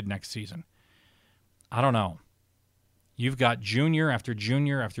loaded next season. I don't know. You've got junior after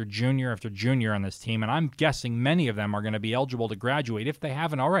junior after junior after junior on this team, and I'm guessing many of them are going to be eligible to graduate if they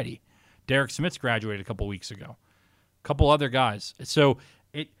haven't already. Derek Smits graduated a couple weeks ago. A couple other guys. So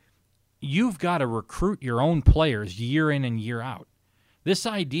you've got to recruit your own players year in and year out. This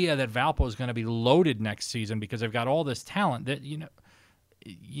idea that Valpo is going to be loaded next season because they've got all this talent that,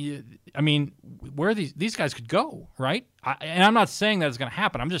 I mean, where these guys could go, right? And I'm not saying that it's going to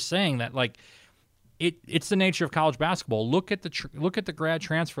happen. I'm just saying that, like, it's the nature of college basketball. Look at the grad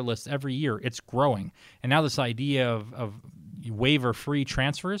transfer list every year. It's growing. And now this idea of waiver-free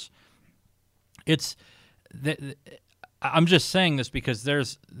transfers, I'm just saying this because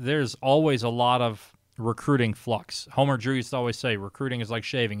there's always a lot of recruiting flux. Homer Drew used to always say, recruiting is like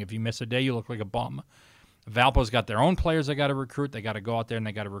shaving. If you miss a day, you look like a bum. Valpo's got their own players they got to recruit. They got to go out there and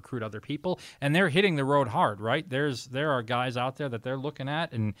they got to recruit other people. And they're hitting the road hard, right? There are guys out there that they're looking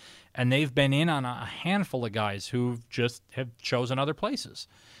at, and they've been in on a handful of guys who just have chosen other places.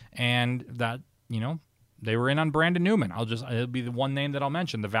 And that, they were in on Brandon Newman. It'll be the one name that I'll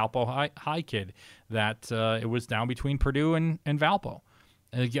mention, the Valpo High kid, that it was down between Purdue and Valpo.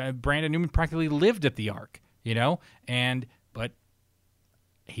 Brandon Newman practically lived at the Arc, but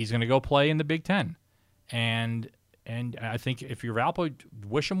he's going to go play in the Big Ten. And I think if you're Valpo,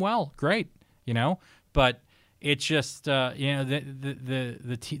 wish him well. Great, But it's just the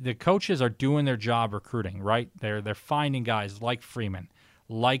coaches are doing their job recruiting, right? They're finding guys like Freeman,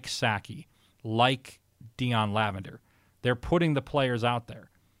 like Sackey, like Dion Lavender. They're putting the players out there.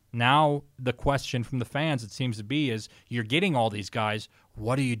 Now the question from the fans, it seems to be, is you're getting all these guys.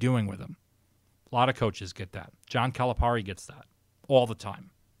 What are you doing with them? A lot of coaches get that. John Calipari gets that all the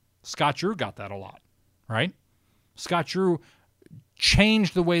time. Scott Drew got that a lot. Right? Scott Drew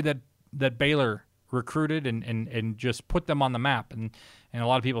changed the way that Baylor recruited and just put them on the map. And a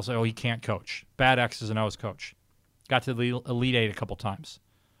lot of people say, oh, he can't coach. Bad X's and O's coach. Got to the Elite Eight a couple times.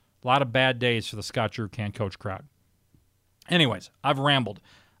 A lot of bad days for the Scott Drew can't coach crowd. Anyways, I've rambled.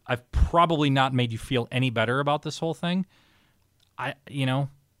 I've probably not made you feel any better about this whole thing.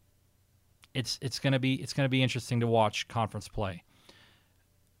 It's gonna be interesting to watch conference play.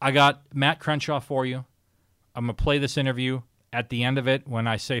 I got Matt Crenshaw for you. I'm going to play this interview. At the end of it, when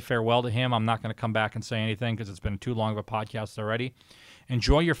I say farewell to him, I'm not going to come back and say anything because it's been too long of a podcast already.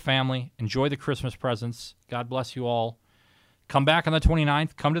 Enjoy your family. Enjoy the Christmas presents. God bless you all. Come back on the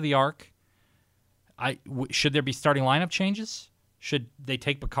 29th. Come to the Arc. Should there be starting lineup changes? Should they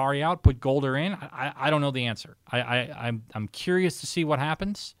take Bakari out, put Golder in? I don't know the answer. I'm curious to see what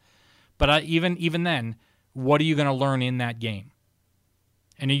happens. But even then, what are you going to learn in that game?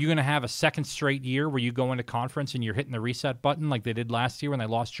 And are you going to have a second straight year where you go into conference and you're hitting the reset button like they did last year when they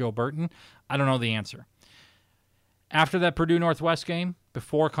lost Joe Burton? I don't know the answer. After that Purdue Northwest game,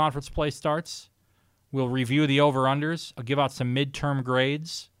 before conference play starts, we'll review the over-unders. I'll give out some midterm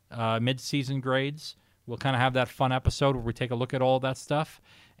grades, mid-season grades. We'll kind of have that fun episode where we take a look at all of that stuff.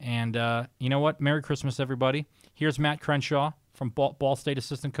 And you know what? Merry Christmas, everybody. Here's Matt Crenshaw from Ball State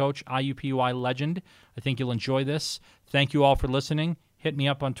assistant coach, IUPUI legend. I think you'll enjoy this. Thank you all for listening. Hit me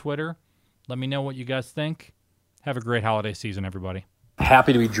up on Twitter. Let me know what you guys think. Have a great holiday season, everybody.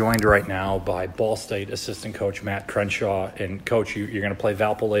 Happy to be joined right now by Ball State assistant coach Matt Crenshaw. And, Coach, you're going to play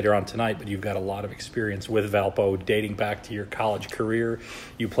Valpo later on tonight, but you've got a lot of experience with Valpo dating back to your college career.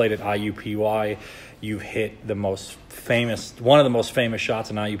 You played at IUPUI. You've hit one of the most famous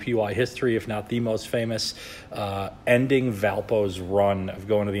shots in IUPUI history, if not the most famous, ending Valpo's run of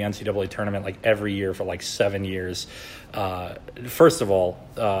going to the NCAA tournament like every year for like 7 years. First of all,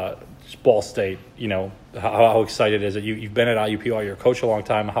 Ball State, how excited is it? You've been at IUPUI, you're a coach a long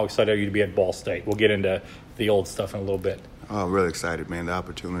time. How excited are you to be at Ball State? We'll get into the old stuff in a little bit. Oh, really excited, man. The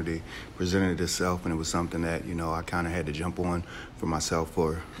opportunity presented itself, and it was something that, I kind of had to jump on for myself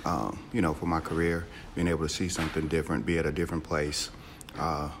for my career, being able to see something different, be at a different place,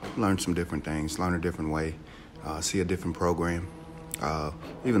 learn some different things, learn a different way, see a different program.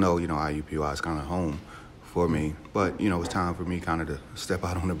 Even though, IUPUI is kind of home for me, but it's time for me kind of to step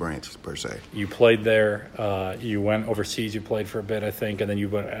out on the branch per se. You played there. You went overseas. You played for a bit, I think, and then you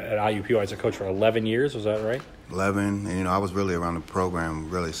went at IUPUI as a coach for 11 years. Was that right? 11, and I was really around the program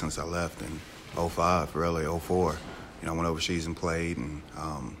really since I left in 05, really 04. I went overseas and played, and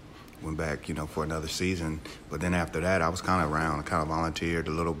went back, for another season. But then after that, I was kind of around. I kind of volunteered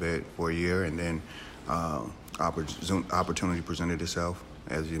a little bit for a year, and then opportunity presented itself.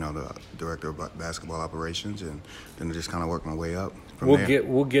 as the director of basketball operations, and then just kind of worked my way up from there.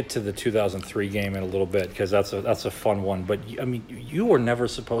 We'll get to the 2003 game in a little bit because that's a fun one. But I mean, you were never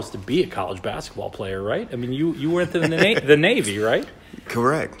supposed to be a college basketball player, right? I mean, you went to the Navy, right?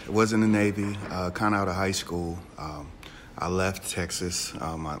 Correct. I was in the Navy, kind of out of high school. I left Texas.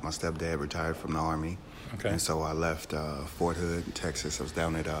 My stepdad retired from the Army. Okay. And so I left Fort Hood, Texas. I was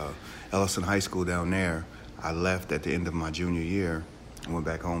down at Ellison High School down there. I left at the end of my junior year and went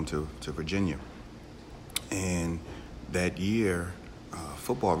back home to Virginia. And that year,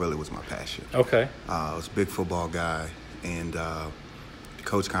 football really was my passion. Okay. I was a big football guy, and the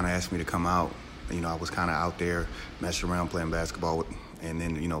coach kind of asked me to come out. I was kind of out there messing around playing basketball, and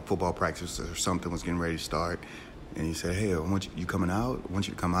then, football practice or something was getting ready to start. And he said, hey, I want you coming out? I want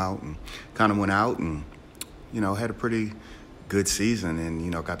you to come out. And kind of went out and, had a pretty good season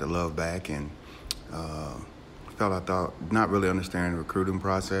and, got the love back. And I thought, not really understanding the recruiting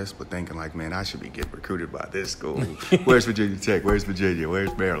process, but thinking like, man, I should be getting recruited by this school. Where's Virginia Tech? Where's Virginia?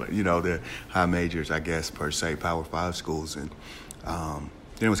 Where's Maryland? The high majors, I guess, per se, Power 5 schools. And then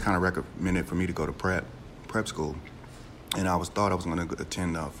it was kind of recommended for me to go to prep school. And I thought I was going to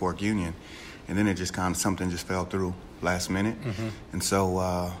attend Fork Union. And then it just kind of, something just fell through last minute. Mm-hmm. And so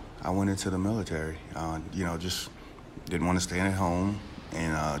I went into the military. Just didn't want to stay at home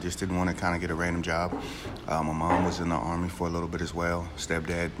and just didn't want to kind of get a random job. My mom was in the Army for a little bit as well.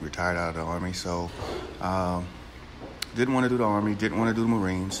 Stepdad retired out of the Army. So didn't want to do the Army, didn't want to do the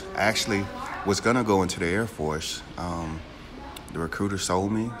Marines. I actually was going to go into the Air Force. The recruiter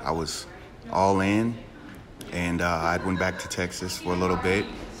sold me. I was all in. And I went back to Texas for a little bit.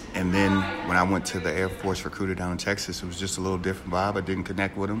 And then when I went to the Air Force recruiter down in Texas, it was just a little different vibe. I didn't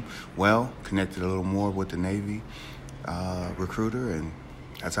connect with him well, connected a little more with the Navy recruiter, and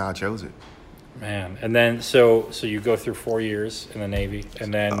that's how I chose it. Man, and then so you go through 4 years in the Navy,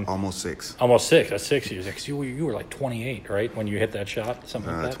 and then almost 6. Almost 6. That's 6 years. Because you were like 28, right, when you hit that shot,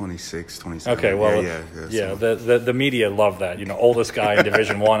 something like that. 26, 27. Okay, well, yeah. The media love that. Oldest guy in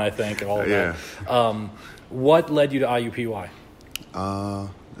Division I, I think, and all of that. What led you to IUPUI?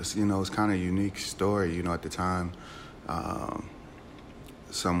 It's kind of a unique story. At the time,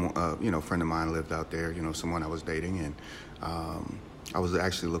 some friend of mine lived out there. Someone I was dating, and I was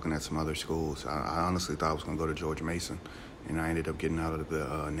actually looking at some other schools. I honestly thought I was going to go to George Mason, and I ended up getting out of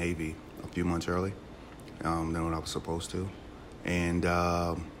the Navy a few months early than what I was supposed to. And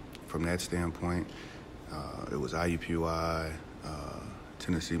from that standpoint, it was IUPUI,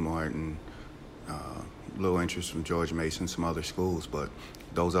 Tennessee Martin, little interest from George Mason, some other schools, but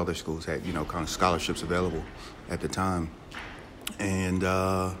those other schools had, kind of scholarships available at the time. And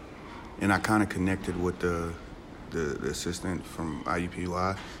I kind of connected with the assistant from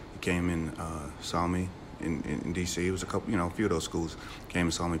IUPUI. He came and saw me in D.C. It was a few of those schools came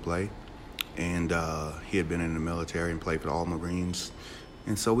and saw me play. And he had been in the military and played for the All Marines.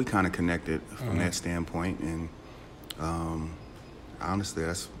 And so we kind of connected from that standpoint. And honestly,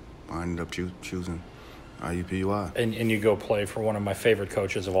 I ended up choosing IUPUI. And you go play for one of my favorite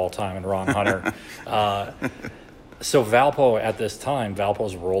coaches of all time, and Ron Hunter. So Valpo at this time,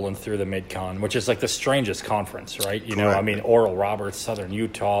 Valpo's rolling through the Mid-Con, which is like the strangest conference, right? Oral Roberts, Southern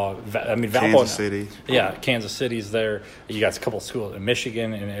Utah. Valpo. Kansas City. Yeah, Kansas City's there. You got a couple of schools in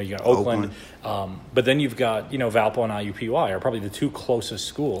Michigan, and you got Oakland. But then you've got, Valpo and IUPUI are probably the two closest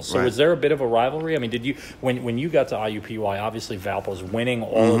schools. So was there a bit of a rivalry? I mean, did you when you got to IUPUI, obviously Valpo's winning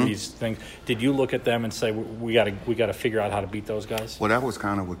all of these things. Did you look at them and say, we got to figure out how to beat those guys? Well, that was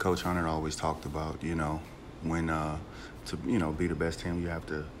kind of what Coach Hunter always talked about, when to be the best team, you have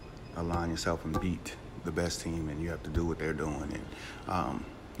to align yourself and beat the best team, and you have to do what they're doing. And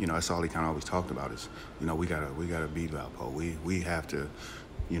that's all he kind of always talked about is, we gotta beat Valpo. We have to,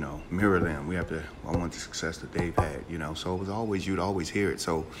 mirror them. We have to. I want the success that they've had. So it was always, you'd always hear it.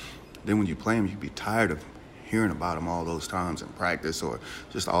 So then when you play them, you'd be tired of hearing about them all those times in practice or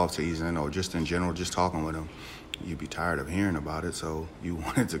just off season or just in general, just talking with them. You'd be tired of hearing about it, so you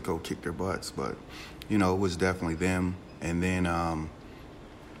wanted to go kick their butts. But it was definitely them. And then,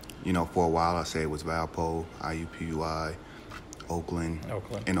 for a while, I say it was Valpo, IUPUI, Oakland,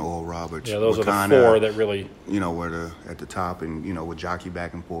 and Oral Roberts. Yeah, those are the four that really... were at the top and, would jockey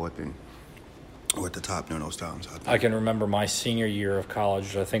back and forth and were at the top during those times. I can remember my senior year of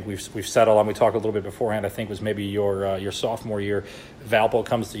college. I think we've settled on, we talked a little bit beforehand, I think was maybe your sophomore year. Valpo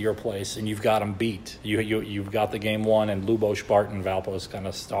comes to your place, and you've got them beat. You've got the game won, and Lubos Barton, Valpo's kind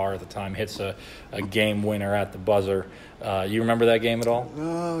of star at the time, hits a game winner at the buzzer. You remember that game at all?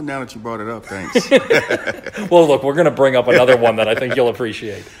 Oh, now that you brought it up, thanks. Well, look, we're going to bring up another one that I think you'll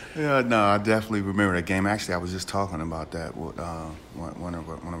appreciate. Yeah, no, I definitely remember that game. Actually, I was just talking about that with one of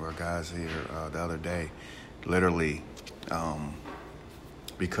our guys here the other day. Literally,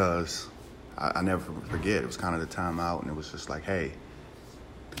 because I never forget. It was kind of the timeout, and it was just like, hey,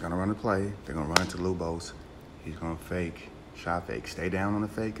 they're gonna run the play. They're gonna run into Lubos. He's gonna shot fake, stay down on the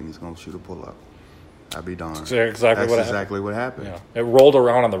fake, and he's gonna shoot a pull up. I'd be darned. That's exactly what happened. Yeah. It rolled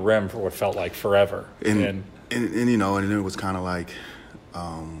around on the rim for what felt like forever. And you know, and it was kind of like,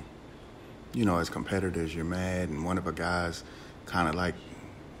 you know, as competitors, you're mad, and one of the guys kind of like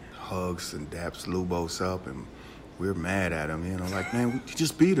hugs and daps Lubos up, and we're mad at him, you know, like, man, you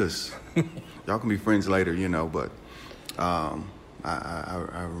just beat us. Y'all can be friends later, you know, but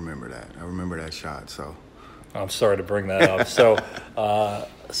I remember that. I remember that shot, so. I'm sorry to bring that up.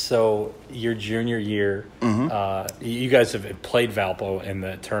 So your junior year, you guys have played Valpo in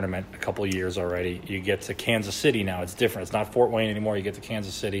the tournament a couple of years already. You get to Kansas City now. It's different. It's not Fort Wayne anymore. You get to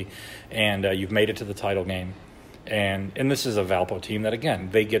Kansas City, and you've made it to the title game. And this is a Valpo team that, again,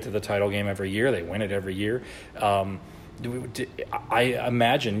 they get to the title game every year. They win it every year. I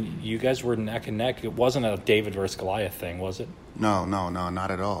imagine you guys were neck and neck. It wasn't a David versus Goliath thing, was it? No, not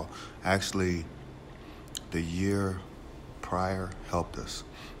at all. Actually, the year prior helped us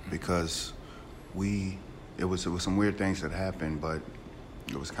because it was some weird things that happened, but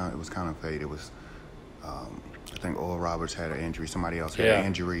it was kind of fate. It was I think Oral Roberts had an injury. Somebody else had an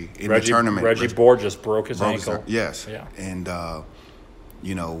injury in the tournament. Reggie Borges broke his ankle. Yes. Yeah. And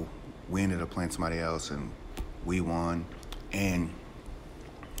you know, we ended up playing somebody else, and we won. And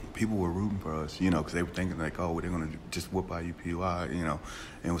people were rooting for us, you know, because they were thinking like, oh, they're going to just whoop IUPUI, you know.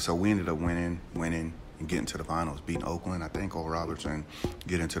 And so we ended up winning, and getting to the finals, beating Oakland, I think, Oral Roberts, and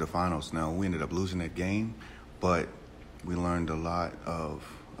getting to the finals. Now, we ended up losing that game, but we learned a lot of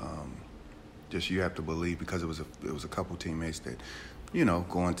just you have to believe, because it was a couple teammates that, you know,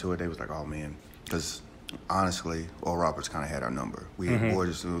 going to it, they was like, oh, man, because honestly, Oral Roberts kind of had our number. We had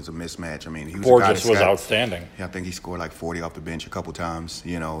Borges, it was a mismatch. I mean, he was Borges was outstanding. Yeah, I think he scored like 40 off the bench a couple times,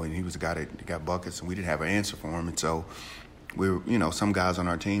 you know, and he was a guy that got buckets, and we didn't have an answer for him. And so we were, you know, some guys on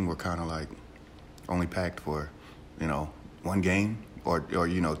our team were kind of like only packed for, you know, one game or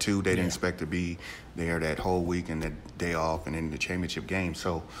you know, two. They didn't expect to be there that whole week and that day off and in the championship game.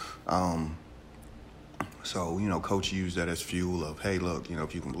 So, you know, Coach used that as fuel of, hey, look, you know,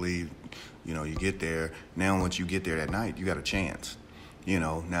 if you can believe, you know, you get there. Now, once you get there that night, you got a chance. You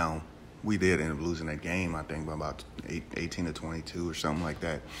know, now we did end up losing that game, I think, by about 18-22 or something like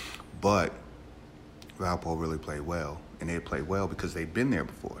that. But Valpo really played well, and they played well because they'd been there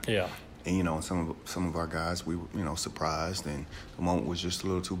before. Yeah. And, you know, some of our guys, we were, you know, surprised, and the moment was just a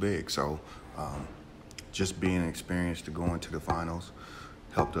little too big. So just being experienced to go into the finals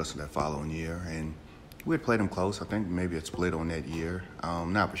helped us that following year. And we had played them close. I think maybe it split on that year.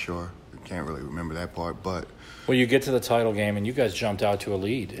 Not for sure. Can't really remember that part. But well, you get to the title game, and you guys jumped out to a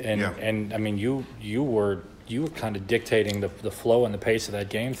lead. And I mean, you were kind of dictating the flow and the pace of that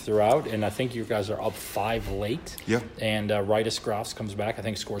game throughout, and I think you guys are up 5 late. Yeah. And Rydas Grafs comes back, I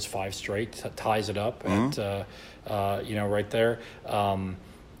think scores 5 straight, ties it up at you know, right there.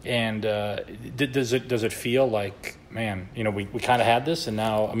 And does it feel like, man, you know, we kind of had this, and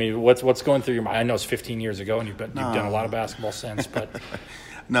now, I mean, what's going through your mind? I know it's 15 years ago, and you've done a lot of basketball since, but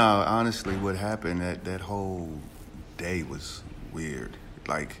no, honestly, what happened that whole day was weird.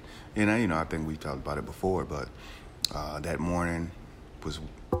 Like, you know, I think we talked about it before, but that morning was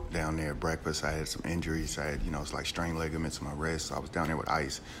down there at breakfast. I had some injuries. I had, you know, it's like strained ligaments in my wrist. So I was down there with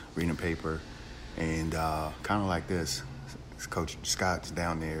ice, reading the paper, and kind of like this. Coach Scott's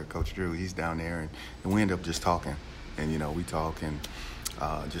down there, Coach Drew, he's down there, and we end up just talking. And, you know, we talking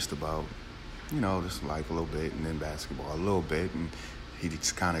just about, you know, just life a little bit, and then basketball a little bit. And he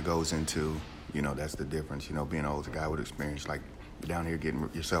just kind of goes into, you know, that's the difference, you know, being an older guy with experience, like down here getting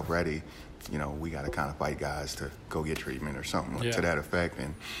yourself ready, you know, we got to kind of fight guys to go get treatment or something to that effect.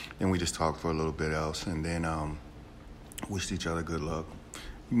 And then we just talked for a little bit else, and then wished each other good luck.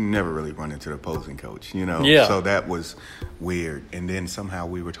 Never really run into the opposing coach, you know. Yeah. So that was weird. And then somehow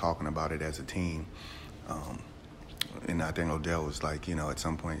we were talking about it as a team. And I think Odell was like, you know, at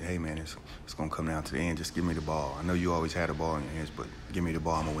some point, hey, man, it's going to come down to the end. Just give me the ball. I know you always had the ball in your hands, but give me the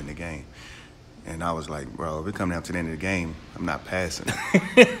ball. I'm going to win the game. And I was like, bro, if it comes down to the end of the game, I'm not passing.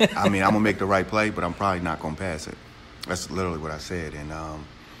 I mean, I'm going to make the right play, but I'm probably not going to pass it. That's literally what I said. And,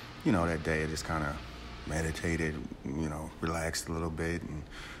 you know, that day I just kind of meditated, you know, relaxed a little bit,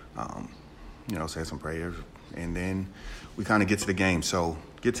 and, you know, said some prayers. And then we kind of get to the game. So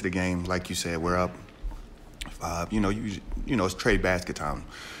get to the game, like you said, we're up 5. You know, it's trade basket time.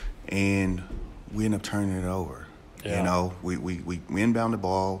 And we end up turning it over. Yeah. You know, we inbound the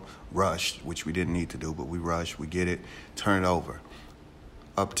ball, rushed, which we didn't need to do, but we rushed, we get it, turn it over.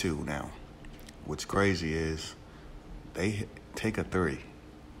 Up 2 now. What's crazy is they take a 3,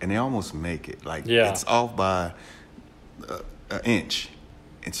 and they almost make it. Like, it's off by an inch.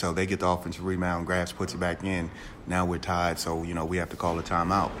 And so they get the offensive rebound, grabs, puts it back in. Now we're tied, so, you know, we have to call a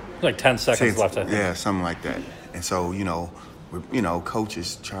timeout. Like 10 seconds left, I think. Yeah, something like that. And so, you know, coach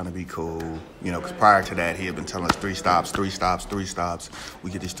is trying to be cool, you know, because prior to that, he had been telling us 3 stops, 3 stops, 3 stops. We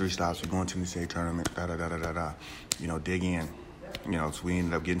get these 3 stops. We're going to the NCAA tournament, da-da-da-da-da-da. You know, dig in. You know, so we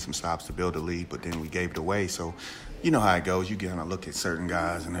ended up getting some stops to build a lead, but then we gave it away. So, you know how it goes. You get to look at certain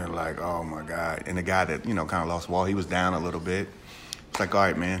guys, and they're like, oh, my God. And the guy that, you know, kind of lost the ball, he was down a little bit. It's like, all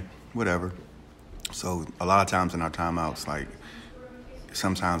right, man, whatever. So a lot of times in our timeouts, like,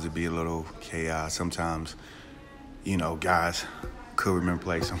 sometimes it'd be a little chaos. Sometimes, you know, guys could remember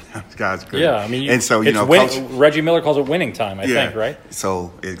play. Sometimes guys couldn't. Yeah, I mean, and so, you know, Coach, Reggie Miller calls it winning time, I think, right?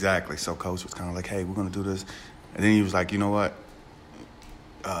 So, exactly. So Coach was kind of like, hey, we're going to do this. And then he was like, you know what?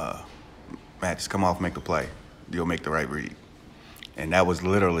 Matt, just come off and make the play. You'll make the right read. And that was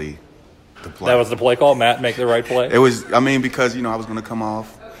literally the play. That was the play call, Matt, make the right play? It was, I mean, because, you know, I was going to come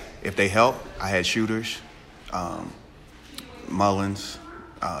off. If they help, I had shooters, Mullins,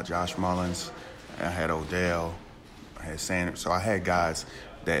 Josh Mullins. I had Odell. I had Sanders. So I had guys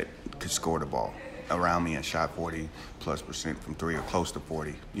that could score the ball around me and shot 40+% from 3 or close to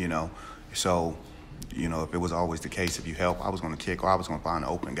 40, you know. So, you know, if it was always the case, if you help, I was going to kick or I was going to find an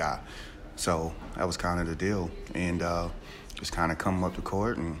open guy. So that was kind of the deal. And just kind of come up the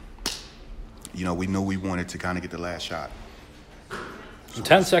court and, you know, we knew we wanted to kind of get the last shot.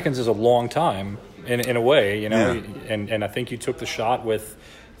 10 seconds is a long time in a way, you know, Yeah. and I think you took the shot with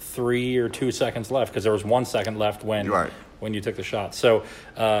 3 or 2 seconds left because there was 1 second left when you took the shot. So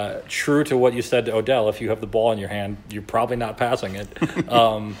true to what you said to Odell, if you have the ball in your hand, you're probably not passing it.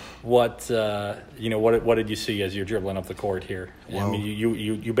 What did you see as you're dribbling up the court here? Well, I mean,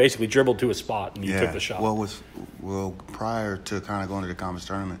 you basically dribbled to a spot and you took the shot. Well, prior to kind of going to the conference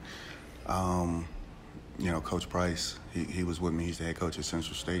tournament, you know, Coach Price, he was with me. He's the head coach at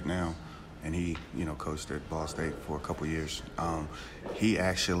Central State now, and he, you know, coached at Ball State for a couple of years. He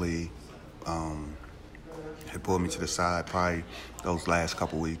actually had pulled me to the side probably those last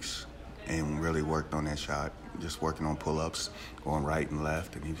couple weeks and really worked on that shot, just working on pull-ups, going right and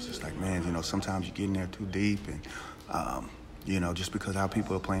left. And he was just like, man, you know, sometimes you get in there too deep and, you know, just because how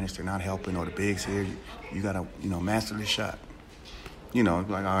people are playing this, they're not helping, or the bigs here, you got to, you know, master this shot. You know,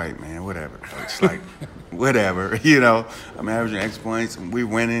 like, all right, man, whatever. It's like, whatever, you know. I'm averaging X points, and we're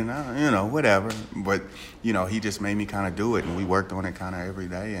winning, you know, whatever. But, you know, he just made me kind of do it, and we worked on it kind of every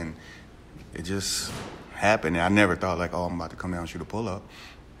day, and it just happened. And I never thought, like, oh, I'm about to come down and shoot a pull-up.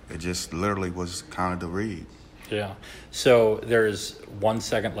 It just literally was kind of the read. Yeah. So there's 1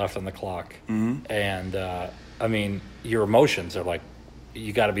 second left on the clock. Mm-hmm. And, I mean, your emotions are like,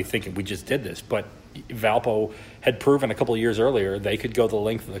 you got to be thinking, we just did this. But Valpo had proven a couple of years earlier they could go the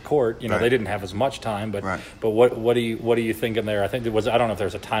length of the court. You know, they didn't have as much time, but what are you thinking there? I think there was, I don't know if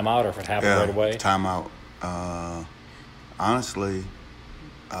there's a timeout or if it happened right away. Timeout. Honestly,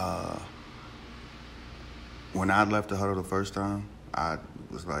 when I left the huddle the first time, I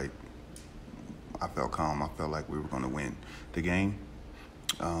was like, I felt calm. I felt like we were going to win the game.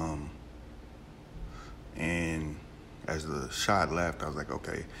 And as the shot left, I was like,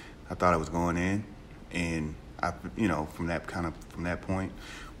 okay. I thought I was going in. And I, you know, from that point,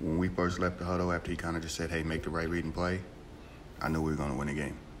 when we first left the huddle, after he kind of just said, "Hey, make the right read and play," I knew we were going to win the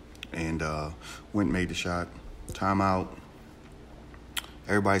game. And went and made the shot, timeout.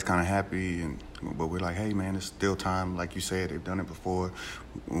 Everybody's kind of happy, but we're like, "Hey, man, it's still time." Like you said, they've done it before.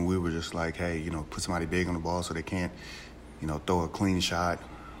 When we were just like, "Hey, you know, put somebody big on the ball so they can't, you know, throw a clean shot.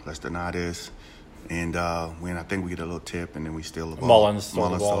 Let's deny this." And when I think we get a little tip, and then we steal the ball. Mullins stole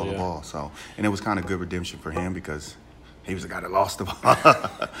the ball. So, and it was kind of good redemption for him because he was the guy that lost the ball.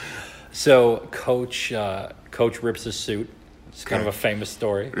 So, Coach rips his suit. It's kind of a famous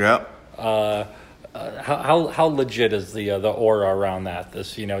story. Yep. How legit is the aura around that?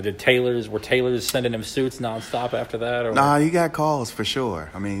 This, you know, were Taylors sending him suits nonstop after that? Or? Nah, he got calls for sure.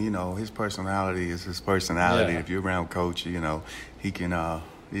 I mean, you know, his personality is his personality. Yeah. If you're around Coach, you know, he can.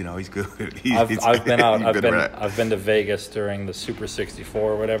 You know, he's good. I've been out. I've been to Vegas during the Super 64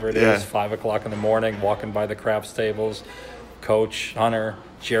 or whatever it is. 5 o'clock in the morning, walking by the craps tables. Coach Hunter,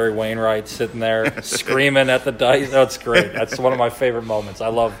 Jerry Wainwright sitting there screaming at the dice. That's great. That's one of my favorite moments. I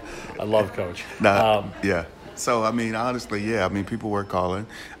love Coach. Yeah. So I mean, honestly, yeah. I mean, people were calling.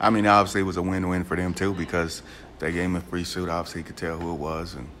 I mean, obviously, it was a win-win for them too because they gave him a free suit. Obviously, you could tell who it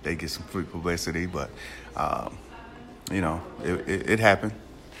was, and they get some free publicity. But it happened.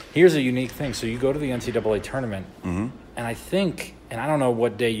 Here's a unique thing. So you go to the NCAA tournament, Mm-hmm. and I think, and I don't know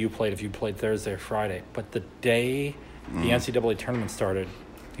what day you played, if you played Thursday or Friday, but the day the NCAA tournament started,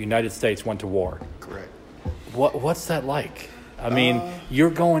 the United States went to war. Correct. What's that like? I mean, you're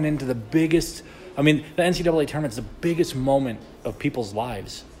going into the biggest. I mean, the NCAA tournament is the biggest moment of people's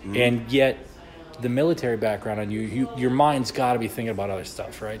lives, and yet the military background on your mind's got to be thinking about other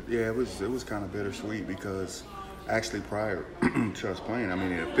stuff, right? Yeah, it was kind of bittersweet because actually prior to us playing, I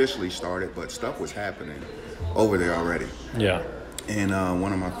mean, it officially started, but stuff was happening over there already. Yeah. And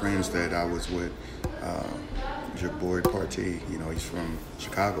one of my friends that I was with, Jabboy Partee, he's from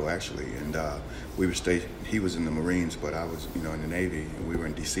Chicago actually, and we were he was in the Marines, but I was, in the Navy, and we were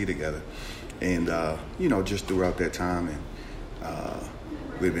in D.C. together. And, just throughout that time, and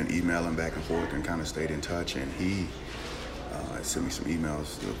we've been emailing back and forth and kind of stayed in touch, and he sent me some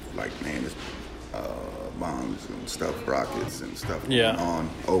emails of like, man, this bombs and stuff, rockets and stuff going on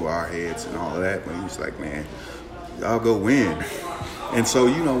over our heads and all of that, but he was like, man, y'all go win. And so,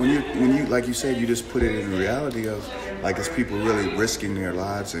 when you like you said, you just put it in the reality of, like, it's people really risking their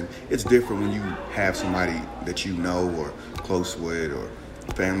lives, and it's different when you have somebody that you know or close with or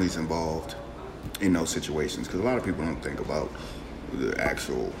families involved in those situations, because a lot of people don't think about the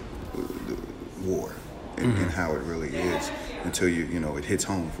actual the war and how it really is until it hits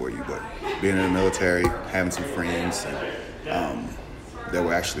home for you. But being in the military, having some friends that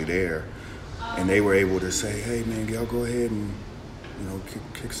were actually there, and they were able to say, hey man, y'all go ahead and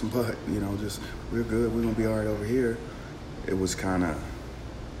kick some butt, just we're good, we're gonna be all right over here. It was kind of,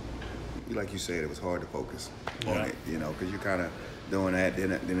 like you said, it was hard to focus on it, because you're kind of doing that,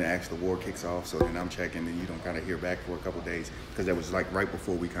 then the actual war kicks off, so then I'm checking, and you don't kind of hear back for a couple of days, because that was like right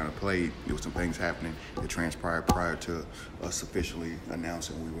before we kind of played. There was some things happening that transpired prior to us officially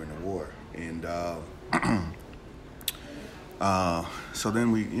announcing we were in the war, and so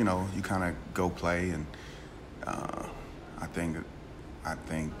then we, you kind of go play, and I think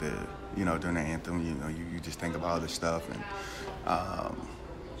that, during the anthem, you just think about other stuff, and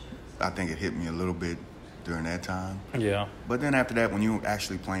I think it hit me a little bit during that time. Yeah. But then after that, when you're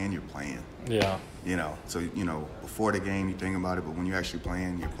actually playing, you're playing. Yeah. So, before the game, you think about it, but when you're actually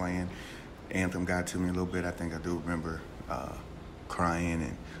playing, you're playing. Anthem got to me a little bit. I think I do remember crying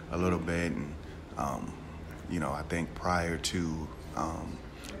and a little bit, and I think prior to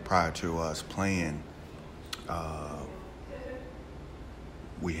us playing,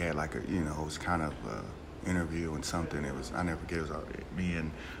 we had like it was kind of interview and something. It was, I never forget, it was me and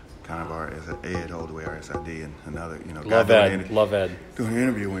kind of our Ed Holdaway, our SID, and another, Love Ed. Doing an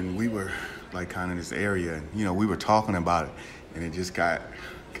interview, and we were like kind of in this area, and we were talking about it, and it just got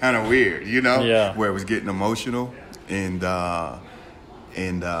kind of weird, where it was getting emotional, and because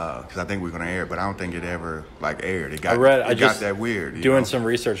I think we were going to air it, but I don't think it ever aired. It got that weird. Doing some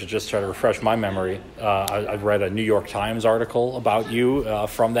research to just try to refresh my memory. I read a New York Times article about you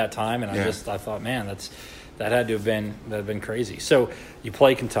from that time, and I thought, man, that had to have been crazy. So you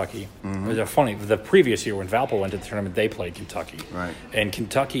play Kentucky. Mm-hmm. It was funny. The previous year when Valpo went to the tournament, they played Kentucky. Right. And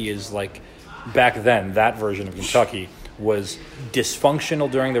Kentucky is like, back then, that version of Kentucky was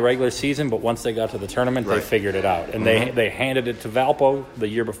dysfunctional during the regular season, but once they got to the tournament, they figured it out. And they handed it to Valpo the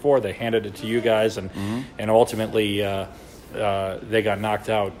year before. They handed it to you guys, and ultimately they got knocked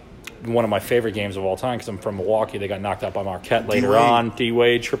out. One of my favorite games of all time, because I'm from Milwaukee, they got knocked out by Marquette later on.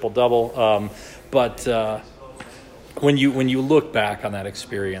 D-Wade, triple-double. But when you look back on that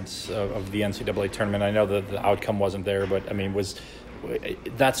experience of the NCAA tournament, I know that the outcome wasn't there, but, I mean,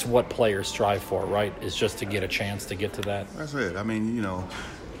 that's what players strive for, right, is just to get a chance to get to that. That's it. I mean,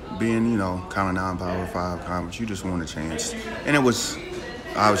 being, kind of non-Power 5 conference, you just want a chance. And it was,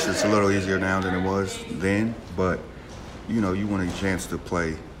 obviously, it's a little easier now than it was then, but, you want a chance to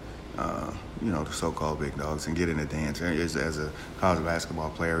play the so-called big dogs and get in the dance. As a college basketball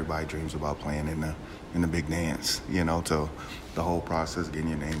player, everybody dreams about playing in the big dance, to the whole process, getting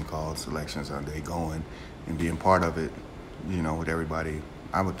your name called, selections on day going, and being part of it, with everybody.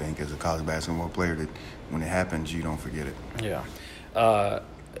 I would think as a college basketball player that when it happens, you don't forget it. Yeah. Got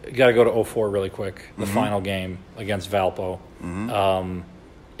to go to 04 really quick. The final game against Valpo.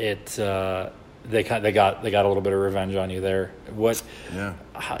 They got a little bit of revenge on you there.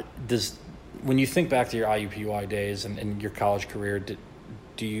 When you think back to your IUPUI days and your college career,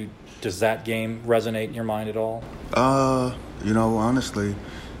 does that game resonate in your mind at all? Honestly,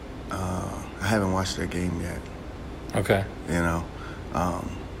 I haven't watched that game yet. Okay.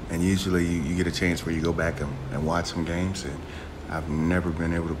 And usually you get a chance where you go back and watch some games, and I've never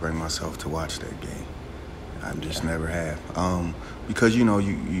been able to bring myself to watch that game. I just never have. Because,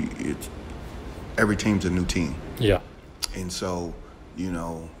 every team's a new team. Yeah. And so,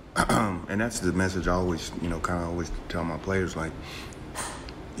 and that's the message I always, kind of always tell my players, like,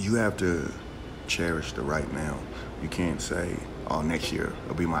 you have to cherish the right now. You can't say, oh, next year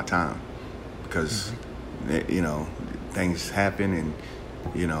will be my time, because, things happen, and,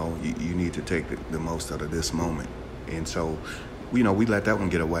 you need to take the most out of this moment. And so, we let that one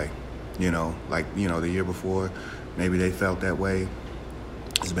get away. The year before, maybe they felt that way,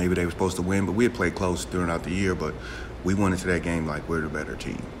 because maybe they were supposed to win, but we had played close throughout the year, but we went into that game like we're the better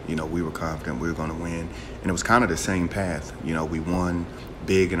team. We were confident we were going to win, and it was kind of the same path. We won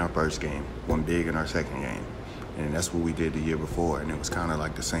big in our first game, won big in our second game, and that's what we did the year before, and it was kind of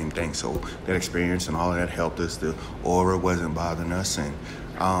like the same thing. So that experience and all of that helped us. The aura wasn't bothering us, and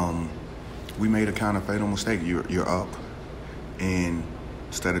we made a kind of fatal mistake. You're up, and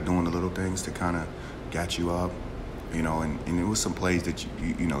instead of doing the little things that kind of got you up, and it was some plays that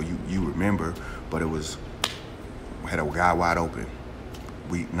you remember, but it was, had a guy wide open.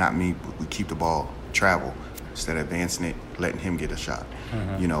 We keep the ball, travel, instead of advancing it, letting him get a shot.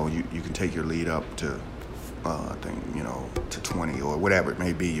 Mm-hmm. You can take your lead up to, to 20 or whatever it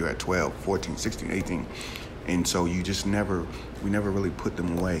may be. You're at 12, 14, 16, 18. And so we never really put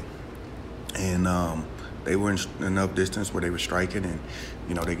them away. And they were in enough distance where they were striking, and,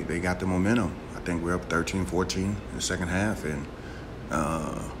 they got the momentum. I think we're up 13-14 in the second half, and,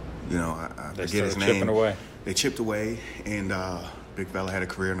 I forget his name. Chipping away. They chipped away, and big fella had a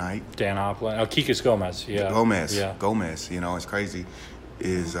career night. Dan Opland. Oh, Kikus Gomez. Yeah. Gomez. Yeah. It's crazy.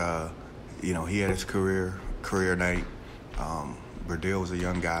 Is he had his career night. Verdell was a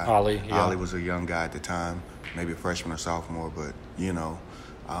young guy. Ollie was a young guy at the time, maybe a freshman or sophomore, but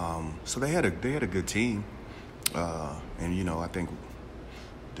so they had a good team, and I think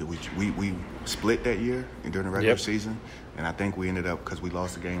we split that year during the regular season. And I think we ended up, because we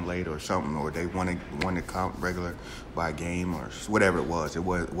lost the game late or something, or they won the regular by a game or whatever it was. It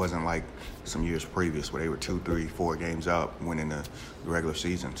wasn't like some years previous where they were 2, 3, 4 games up winning the regular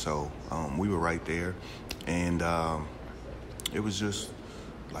season. So we were right there. And it was just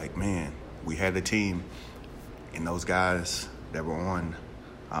like, man, we had the team, and those guys that were on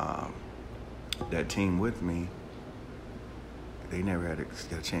that team with me, they never had a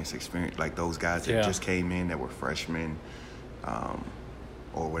chance to experience, like those guys that just came in that were freshmen,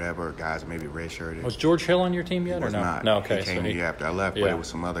 or whatever, guys maybe redshirted. Was George Hill on your team yet, or no? Not. No, okay. He came the year after I left, but it was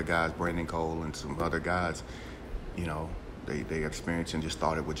some other guys, Brandon Cole and some other guys, they experienced and just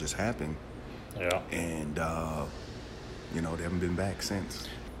thought it would just happen. Yeah. And, they haven't been back since.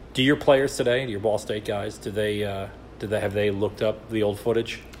 Do your players today, your Ball State guys, have they looked up the old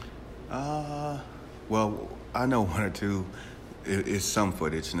footage? Well, I know one or two. It's some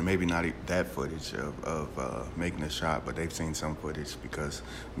footage, and maybe not that footage of making a shot, but they've seen some footage, because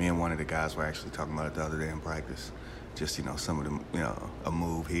me and one of the guys were actually talking about it the other day in practice. Just, some of them, a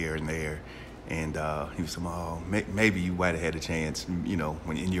move here and there. And he was saying, oh, maybe you might have had a chance,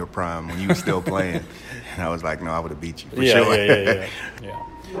 when in your prime, when you were still playing. And I was like, no, I would have beat you for sure.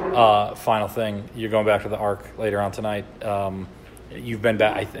 Yeah. Final thing, you're going back to the Arc later on tonight. You've been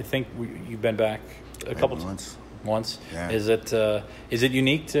back, I think you've been back a couple times. Once. Yeah. Is it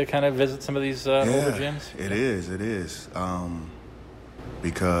unique to kind of visit some of these older gyms? It is.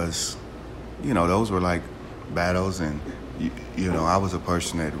 Because, those were like battles, and, I was a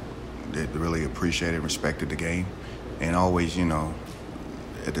person that really appreciated and respected the game, and always,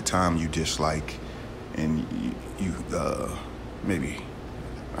 at the time you dislike, and you maybe,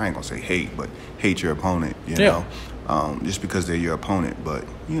 I ain't gonna say hate, but hate your opponent, know, just because they're your opponent. But,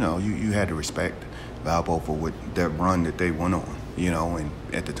 you had to respect Valpo for that run that they went on, and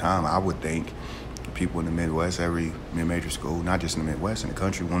at the time I would think people in the Midwest, every mid-major school, not just in the Midwest, in the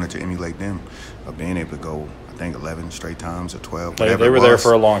country, wanted to emulate them of being able to go, I think, 11 straight times or 12. They were there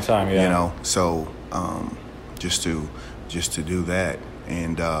for a long time, So just to do that,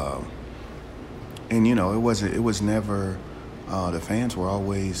 and it was never, the fans were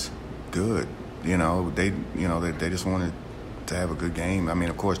always good, they just wanted to have a good game. I mean,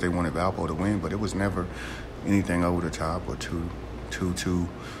 of course, they wanted Valpo to win, but it was never anything over the top or too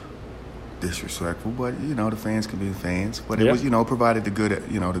disrespectful. But the fans can be the fans. But it was, provided the good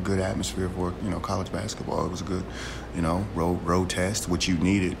atmosphere for college basketball. It was a good, road test, which you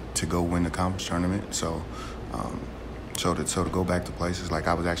needed to go win the conference tournament. So, so to go back to places, like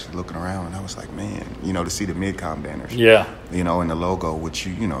I was actually looking around and I was like, man, to see the Mid-Com banners. Yeah. And the logo, which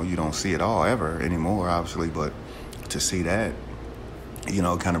you don't see it all ever anymore, obviously, but to see that,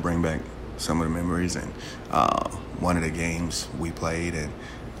 kind of bring back some of the memories. And one of the games we played, and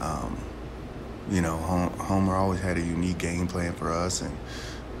Homer always had a unique game plan for us, and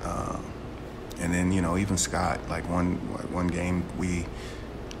And then, you know, even Scott, like one game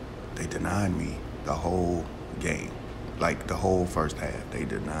they denied me the whole game. Like the whole first half, they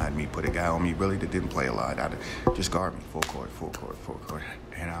denied me, put a guy on me, really that didn't play a lot. Just guard me, full court.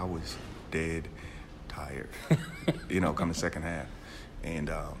 And I was dead tired, you know, come the second half.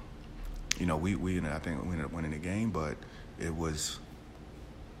 And, you know, I think we ended up winning the game, but it was,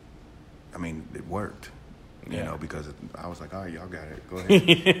 I mean, it worked, you know, because I was like, all right, y'all got it, go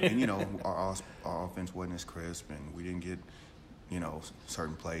ahead. And, you know, our offense wasn't as crisp, and we didn't get, you know,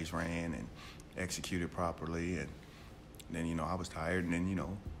 certain plays ran and executed properly. And then, you know, I was tired, and then, you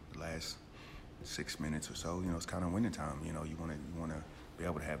know, the last 6 minutes or so, you know, it's kind of winning time. You know, you want to be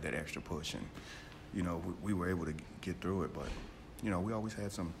able to have that extra push, and, you know, we were able to get through it. But, you know, we always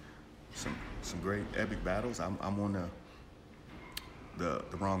had some great epic battles. I'm on the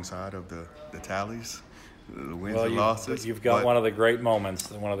wrong side of the tallies, the wins and losses. You've got one of the great moments,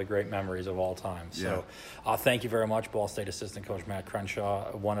 one of the great memories of all time. So thank you very much, Ball State assistant coach Matt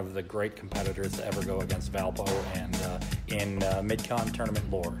Crenshaw, one of the great competitors to ever go against Valpo and in Mid-Con tournament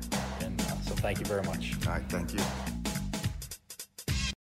lore. And so thank you very much. All right, thank you.